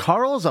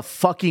 Carl is a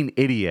fucking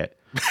idiot.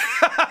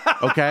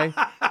 Okay?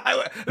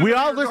 We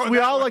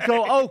all like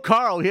go, oh,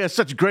 Carl, he has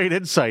such great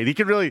insight. He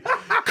can really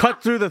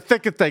cut through the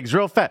thick of things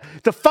real fast.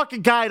 The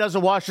fucking guy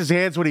doesn't wash his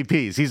hands when he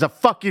pees. He's a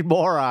fucking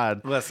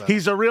moron. Listen.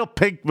 He's a real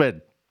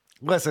pinkman.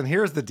 Listen,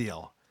 here's the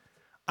deal.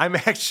 I'm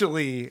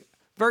actually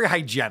very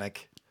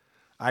hygienic.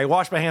 I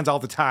wash my hands all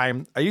the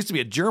time. I used to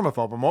be a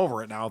germaphobe. I'm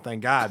over it now,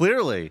 thank God.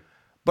 Clearly.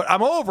 But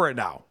I'm over it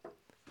now.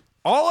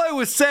 All I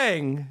was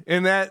saying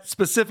in that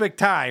specific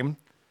time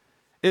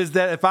is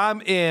that if I'm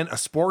in a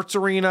sports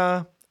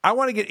arena, I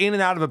want to get in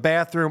and out of a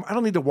bathroom. I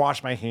don't need to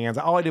wash my hands.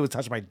 All I did was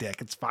touch my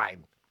dick. It's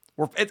fine.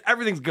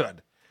 Everything's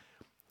good.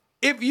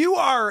 If you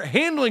are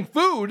handling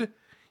food,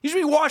 you should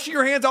be washing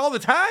your hands all the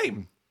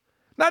time.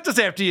 Not just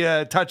after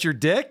you touch your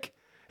dick.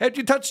 After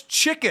you touch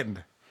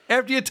chicken.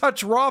 After you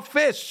touch raw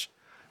fish.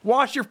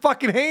 Wash your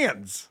fucking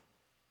hands.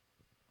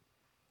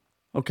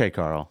 Okay,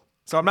 Carl.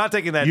 So I'm not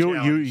taking that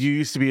challenge. You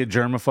used to be a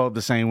germaphobe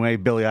the same way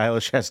Billie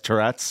Eilish has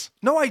Tourette's?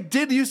 No, I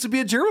did used to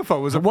be a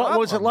germaphobe. What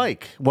was it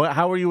like?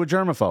 How were you a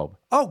germaphobe?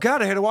 Oh,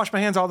 God, I had to wash my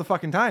hands all the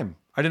fucking time.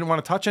 I didn't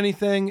want to touch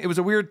anything. It was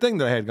a weird thing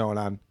that I had going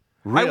on.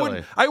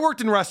 Really? I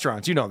worked in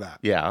restaurants. You know that.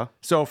 Yeah.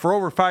 So for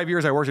over 5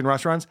 years, I worked in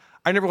restaurants.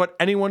 I never let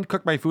anyone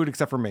cook my food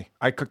except for me.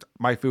 I cooked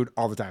my food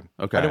all the time.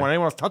 Okay. I didn't want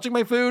anyone else touching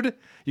my food.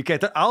 You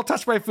can't. I'll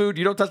touch my food.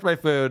 You don't touch my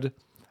food.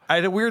 I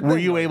had a weird thing. Were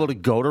you able to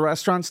go to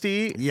restaurants to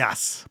eat?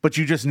 Yes. But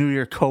you just knew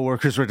your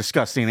coworkers were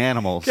disgusting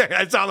animals. Yeah,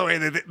 I saw the way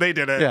they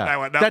did it. Yeah. I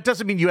went, no. That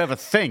doesn't mean you have a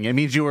thing. It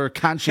means you were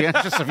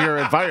conscientious of your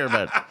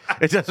environment.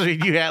 It doesn't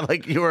mean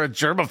you were a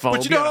germaphobe.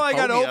 But you know how I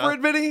got over it,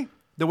 Vinny?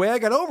 The way I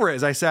got over it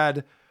is I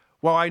said,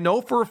 well, I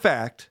know for a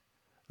fact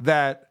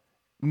that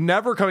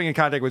never coming in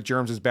contact with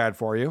germs is bad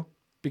for you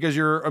because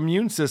your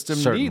immune system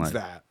needs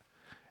that.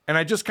 And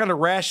I just kind of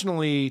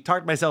rationally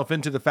talked myself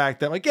into the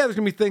fact that, like, yeah, there's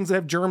going to be things that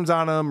have germs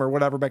on them or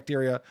whatever,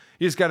 bacteria.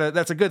 You just got to,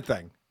 that's a good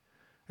thing.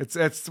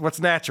 It's what's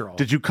natural.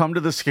 Did you come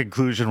to this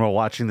conclusion while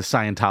watching the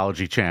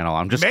Scientology channel?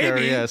 I'm just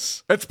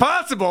curious. It's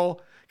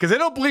possible because they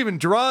don't believe in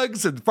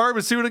drugs and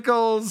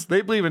pharmaceuticals.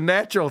 They believe in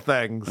natural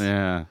things.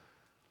 Yeah.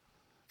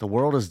 The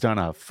world has done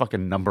a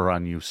fucking number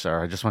on you,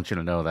 sir. I just want you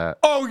to know that.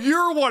 Oh,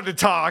 you're one to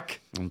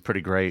talk. I'm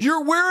pretty great.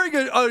 You're wearing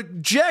a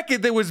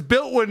jacket that was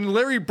built when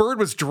Larry Bird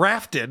was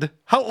drafted.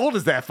 How old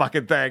is that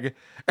fucking thing?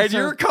 And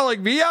you're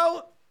calling me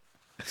out?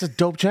 It's a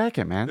dope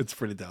jacket, man. It's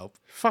pretty dope.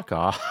 Fuck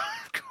off,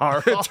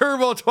 Carl.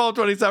 Turbo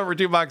 1227 for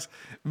 $2.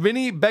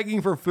 Vinny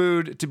begging for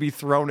food to be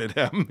thrown at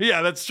him.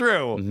 Yeah, that's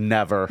true.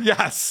 Never.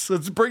 Yes.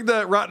 Let's bring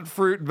the rotten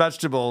fruit and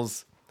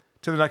vegetables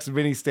to the next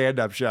Vinny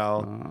stand-up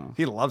show.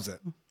 He loves it.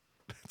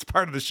 It's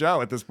part of the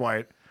show at this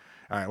point.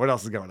 All right, what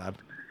else is going on?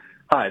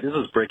 Hi, this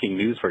is breaking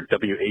news for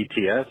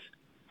WATS.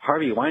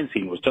 Harvey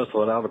Weinstein was just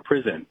let out of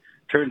prison.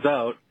 Turns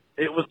out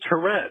it was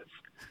Tourette's.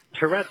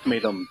 Tourette's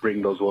made him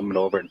bring those women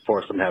over and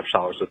force them to have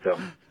showers with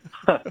him.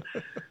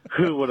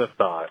 Who would have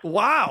thought?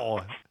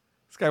 Wow.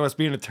 This guy must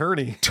be an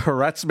attorney.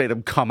 Tourette's made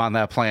him come on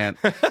that plant.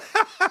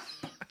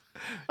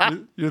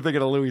 You're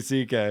thinking of Louis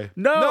C.K.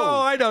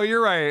 No, I know.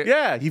 You're right.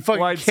 Yeah, he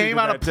fucking Weinstein came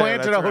did out that of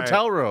plant too, in a that's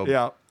hotel right. room.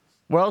 Yeah.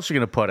 Where else are you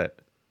going to put it?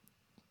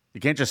 You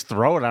can't just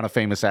throw it on a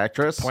famous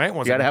actress. Plant you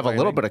wasn't got to have a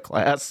little complaining. bit of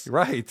class.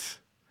 Right.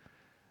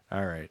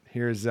 All right.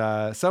 Here's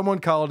someone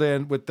called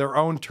in with their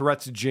own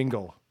Tourette's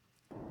jingle.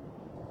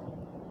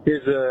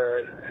 This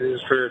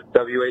is for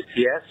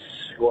WATS.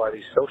 Who are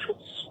these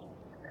socials?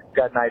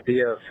 Got an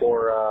idea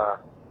for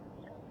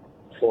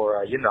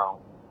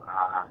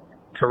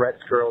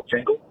Tourette's girl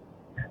jingle.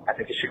 I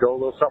think it should go a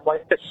little something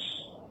like this.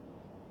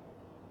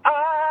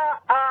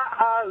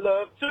 I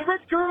love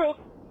Tourette's girls.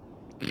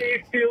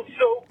 It feels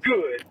so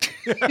good.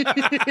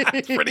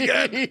 It's pretty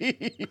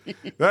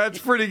good. That's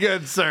pretty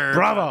good, sir.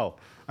 Bravo.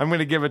 I'm going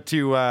to give it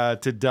to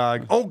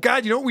Doug. Oh,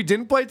 God, you know what we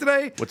didn't play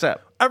today? What's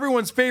that?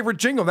 Everyone's favorite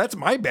jingle. That's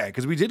my bad,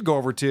 because we did go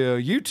over to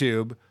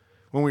YouTube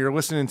when we were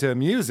listening to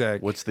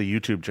music. What's the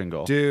YouTube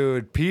jingle?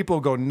 Dude, people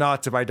go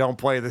nuts if I don't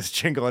play this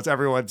jingle. It's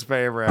everyone's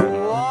favorite.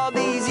 All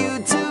these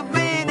YouTube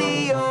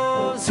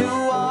videos, who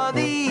are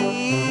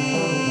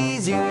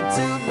these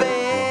YouTube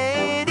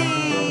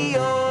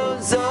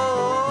videos?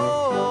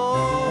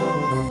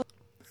 Oh.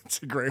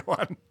 It's a great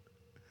one.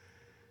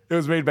 It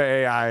was made by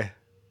AI.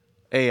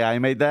 AI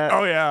made that?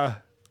 Oh, yeah.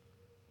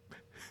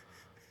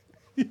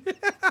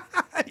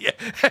 Yeah.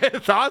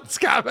 Thoughts,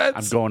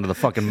 comments? I'm going to the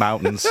fucking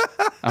mountains.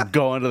 I'm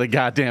going to the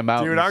goddamn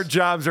mountains. Dude, our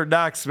jobs are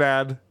next,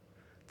 man.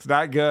 It's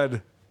not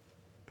good.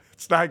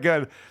 It's not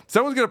good.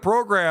 Someone's going to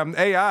program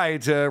AI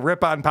to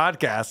rip on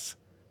podcasts,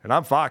 and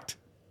I'm fucked.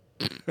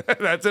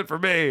 That's it for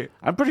me.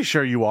 I'm pretty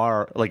sure you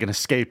are like an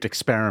escaped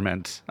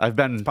experiment. I've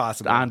been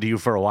on to you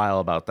for a while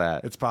about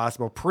that. It's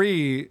possible.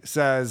 Pre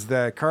says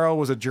that Carl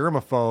was a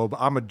germaphobe.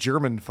 I'm a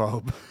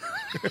Germanphobe.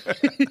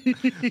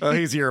 Well,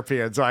 he's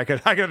European, so I can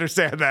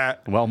understand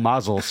that. Well,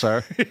 mazel,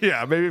 sir.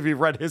 Yeah, maybe if you've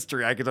read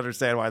history, I can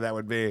understand why that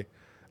would be.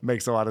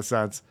 Makes a lot of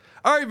sense.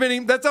 All right,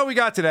 Vinny, that's all we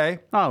got today.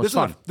 Oh, it was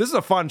fun. This is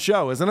a fun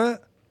show, isn't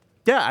it?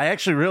 Yeah, I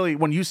actually really,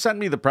 when you sent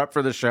me the prep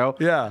for the show,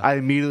 I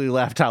immediately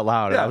laughed out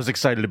loud. Yeah. I was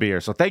excited to be here.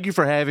 So thank you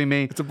for having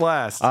me. It's a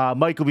blast.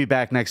 Mike will be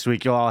back next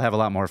week. You'll all have a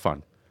lot more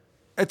fun.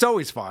 It's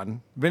always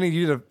fun. Vinny,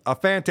 you did a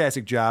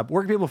fantastic job.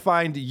 Where can people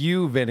find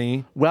you,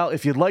 Vinny? Well,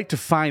 if you'd like to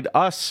find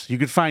us, you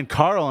could find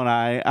Carl and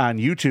I on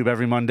YouTube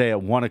every Monday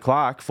at 1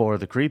 o'clock for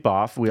The Creep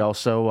Off. We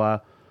also,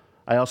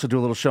 I also do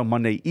a little show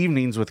Monday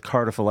evenings with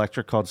Cardiff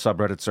Electric called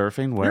Subreddit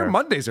Surfing. Where Your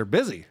Mondays are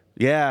busy.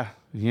 Yeah,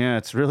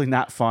 it's really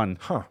not fun.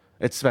 Huh.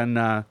 It's been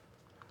a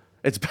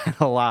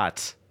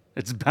lot.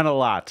 It's been a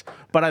lot.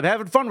 But I'm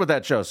having fun with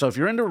that show. So if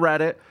you're into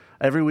Reddit,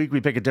 every week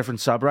we pick a different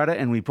subreddit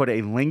and we put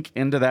a link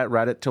into that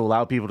Reddit to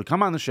allow people to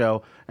come on the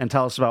show and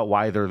tell us about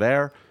why they're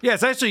there. Yeah,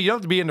 it's actually, you don't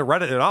have to be into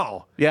Reddit at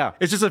all. Yeah.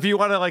 It's just if you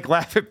want to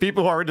laugh at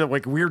people who are into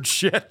weird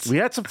shit. We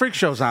had some freak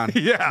shows on.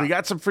 Yeah. We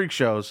got some freak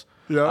shows.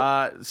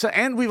 Yeah.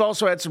 And we've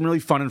also had some really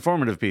fun,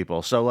 informative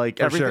people. So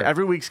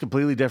every week's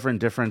completely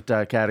different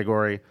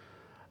category.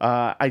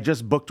 I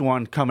just booked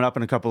one coming up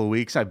in a couple of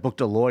weeks. I booked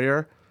a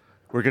lawyer.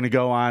 We're going to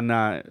go on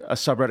a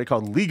subreddit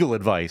called Legal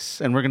Advice,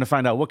 and we're going to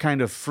find out what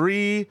kind of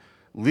free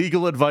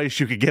legal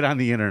advice you could get on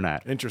the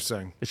internet.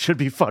 Interesting. It should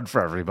be fun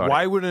for everybody.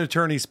 Why would an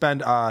attorney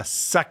spend a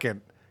second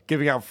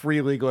giving out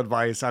free legal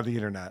advice on the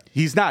internet?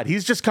 He's not.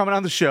 He's just coming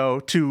on the show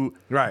to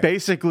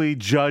basically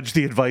judge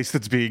the advice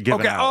that's being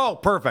given out. Oh,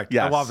 perfect.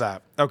 Yes. I love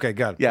that. Okay,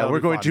 good. Yeah, That'll we're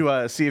be going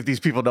fun. to see if these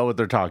people know what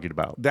they're talking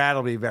about.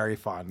 That'll be very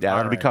fun. Yeah, All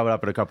that'll be right. coming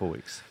up in a couple of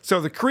weeks. So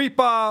The Creep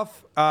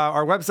Off,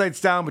 our website's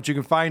down, but you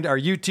can find our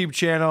YouTube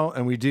channel,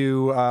 and we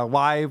do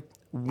live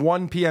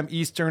 1 p.m.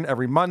 Eastern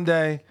every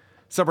Monday.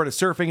 Subreddit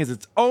Surfing is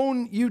its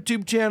own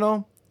YouTube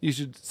channel. You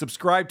should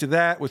subscribe to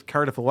that with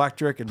Cardiff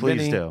Electric and Please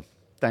Vinny do.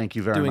 Thank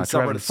you very doing much. We're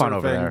having subreddit fun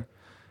over surfing. there.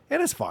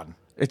 It is fun.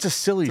 It's a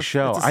silly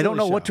show. it's a I don't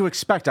silly know what to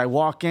expect. I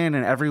walk in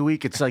and every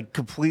week it's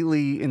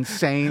completely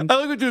insane. I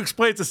like what you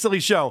explain. It's a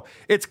silly show.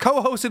 It's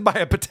co-hosted by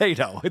a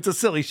potato. It's a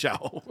silly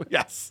show.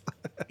 Yes.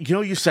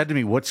 You said to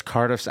me, what's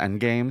Cardiff's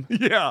endgame?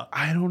 Yeah.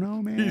 I don't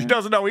know, man. He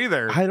doesn't know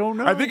either. I don't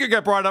know. I think it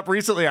got brought up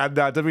recently on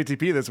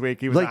WTP this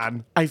week. He was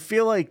on. I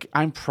feel like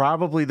I'm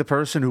probably the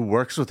person who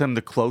works with him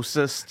the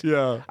closest.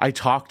 Yeah. I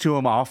talk to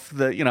him off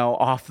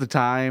the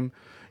time.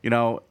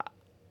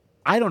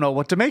 I don't know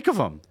what to make of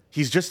him.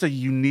 He's just a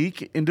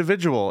unique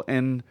individual,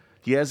 and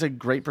he has a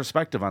great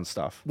perspective on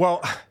stuff.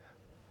 Well,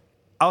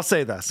 I'll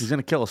say this. He's going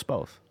to kill us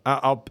both.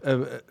 I'll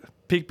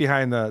peek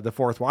behind the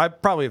fourth wall. I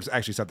probably have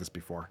actually said this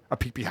before. I'll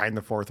peek behind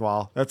the fourth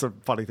wall. That's a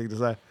funny thing to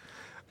say.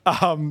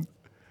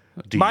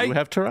 Do you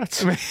have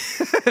Tourette's?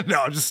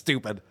 No, I'm just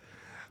stupid.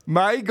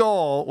 My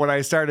goal when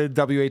I started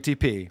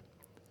WATP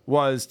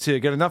was to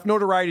get enough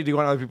notoriety to go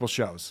on other people's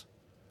shows.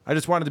 I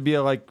just wanted to be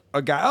a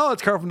guy, oh,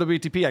 it's Carl from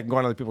WATP. I can go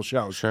on other people's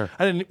shows. Sure.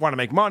 I didn't want to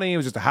make money. It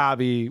was just a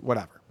hobby,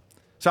 whatever.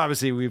 So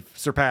obviously we've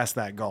surpassed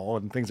that goal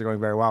and things are going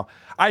very well.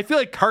 I feel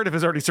like Cardiff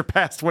has already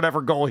surpassed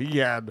whatever goal he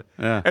had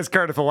as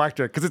Cardiff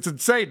Electric because it's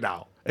insane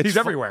now. He's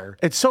everywhere.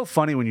 It's so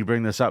funny when you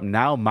bring this up.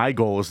 Now my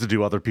goal is to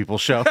do other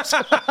people's shows.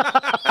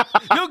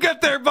 You'll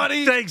get there,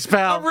 buddy. Thanks,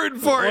 pal. I'm rooting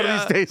for you. One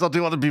of these days I'll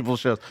do other people's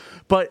shows.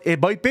 But it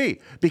might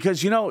be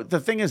because,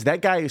 the thing is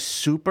that guy is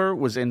super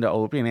was into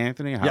Opie and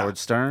Anthony, Howard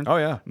Stern. Oh,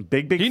 yeah.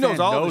 Big He fan, knows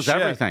all the knows shit.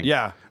 everything.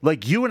 Yeah.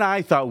 Like you and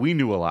I thought we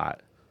knew a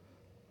lot.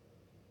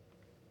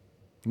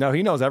 No,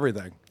 he knows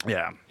everything.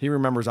 Yeah. He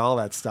remembers all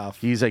that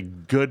stuff. He's a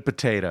good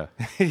potato.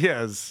 He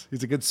is.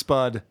 He's a good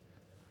spud.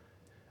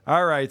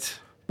 All right.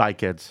 Bye,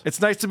 kids.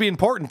 It's nice to be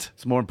important.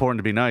 It's more important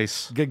to be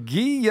nice.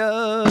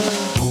 Gagia.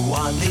 Who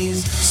are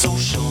these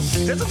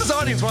socials? That's what this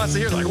audience wants to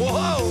hear. Like,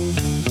 whoa.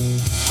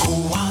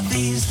 Who are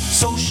these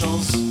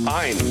socials?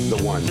 I'm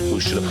the one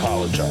who should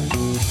apologize.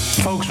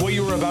 Folks, what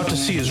you were about to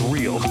see is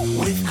real.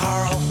 With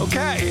Carl.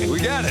 Okay, we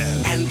got it.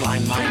 And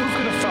Blind Mike. Who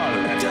could have thought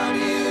of that?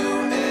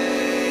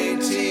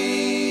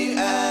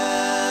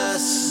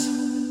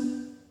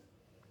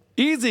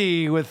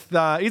 Easy with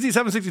Easy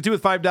 762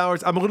 with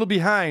 $5. I'm a little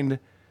behind.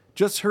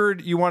 Just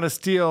heard you want to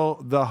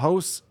steal the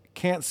hosts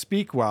can't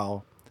speak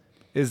well.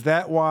 Is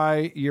that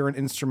why you're an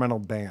instrumental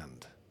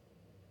band?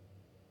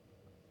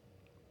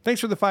 Thanks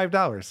for the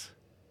 $5.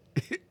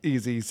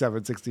 Easy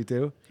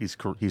 762.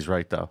 He's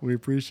right though. We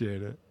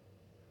appreciate it.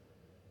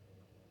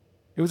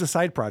 It was a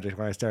side project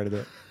when I started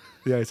it.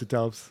 The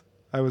Isotopes.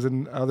 I was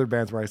in other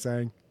bands where I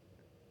sang.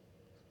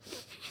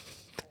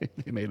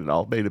 They made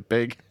it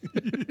big.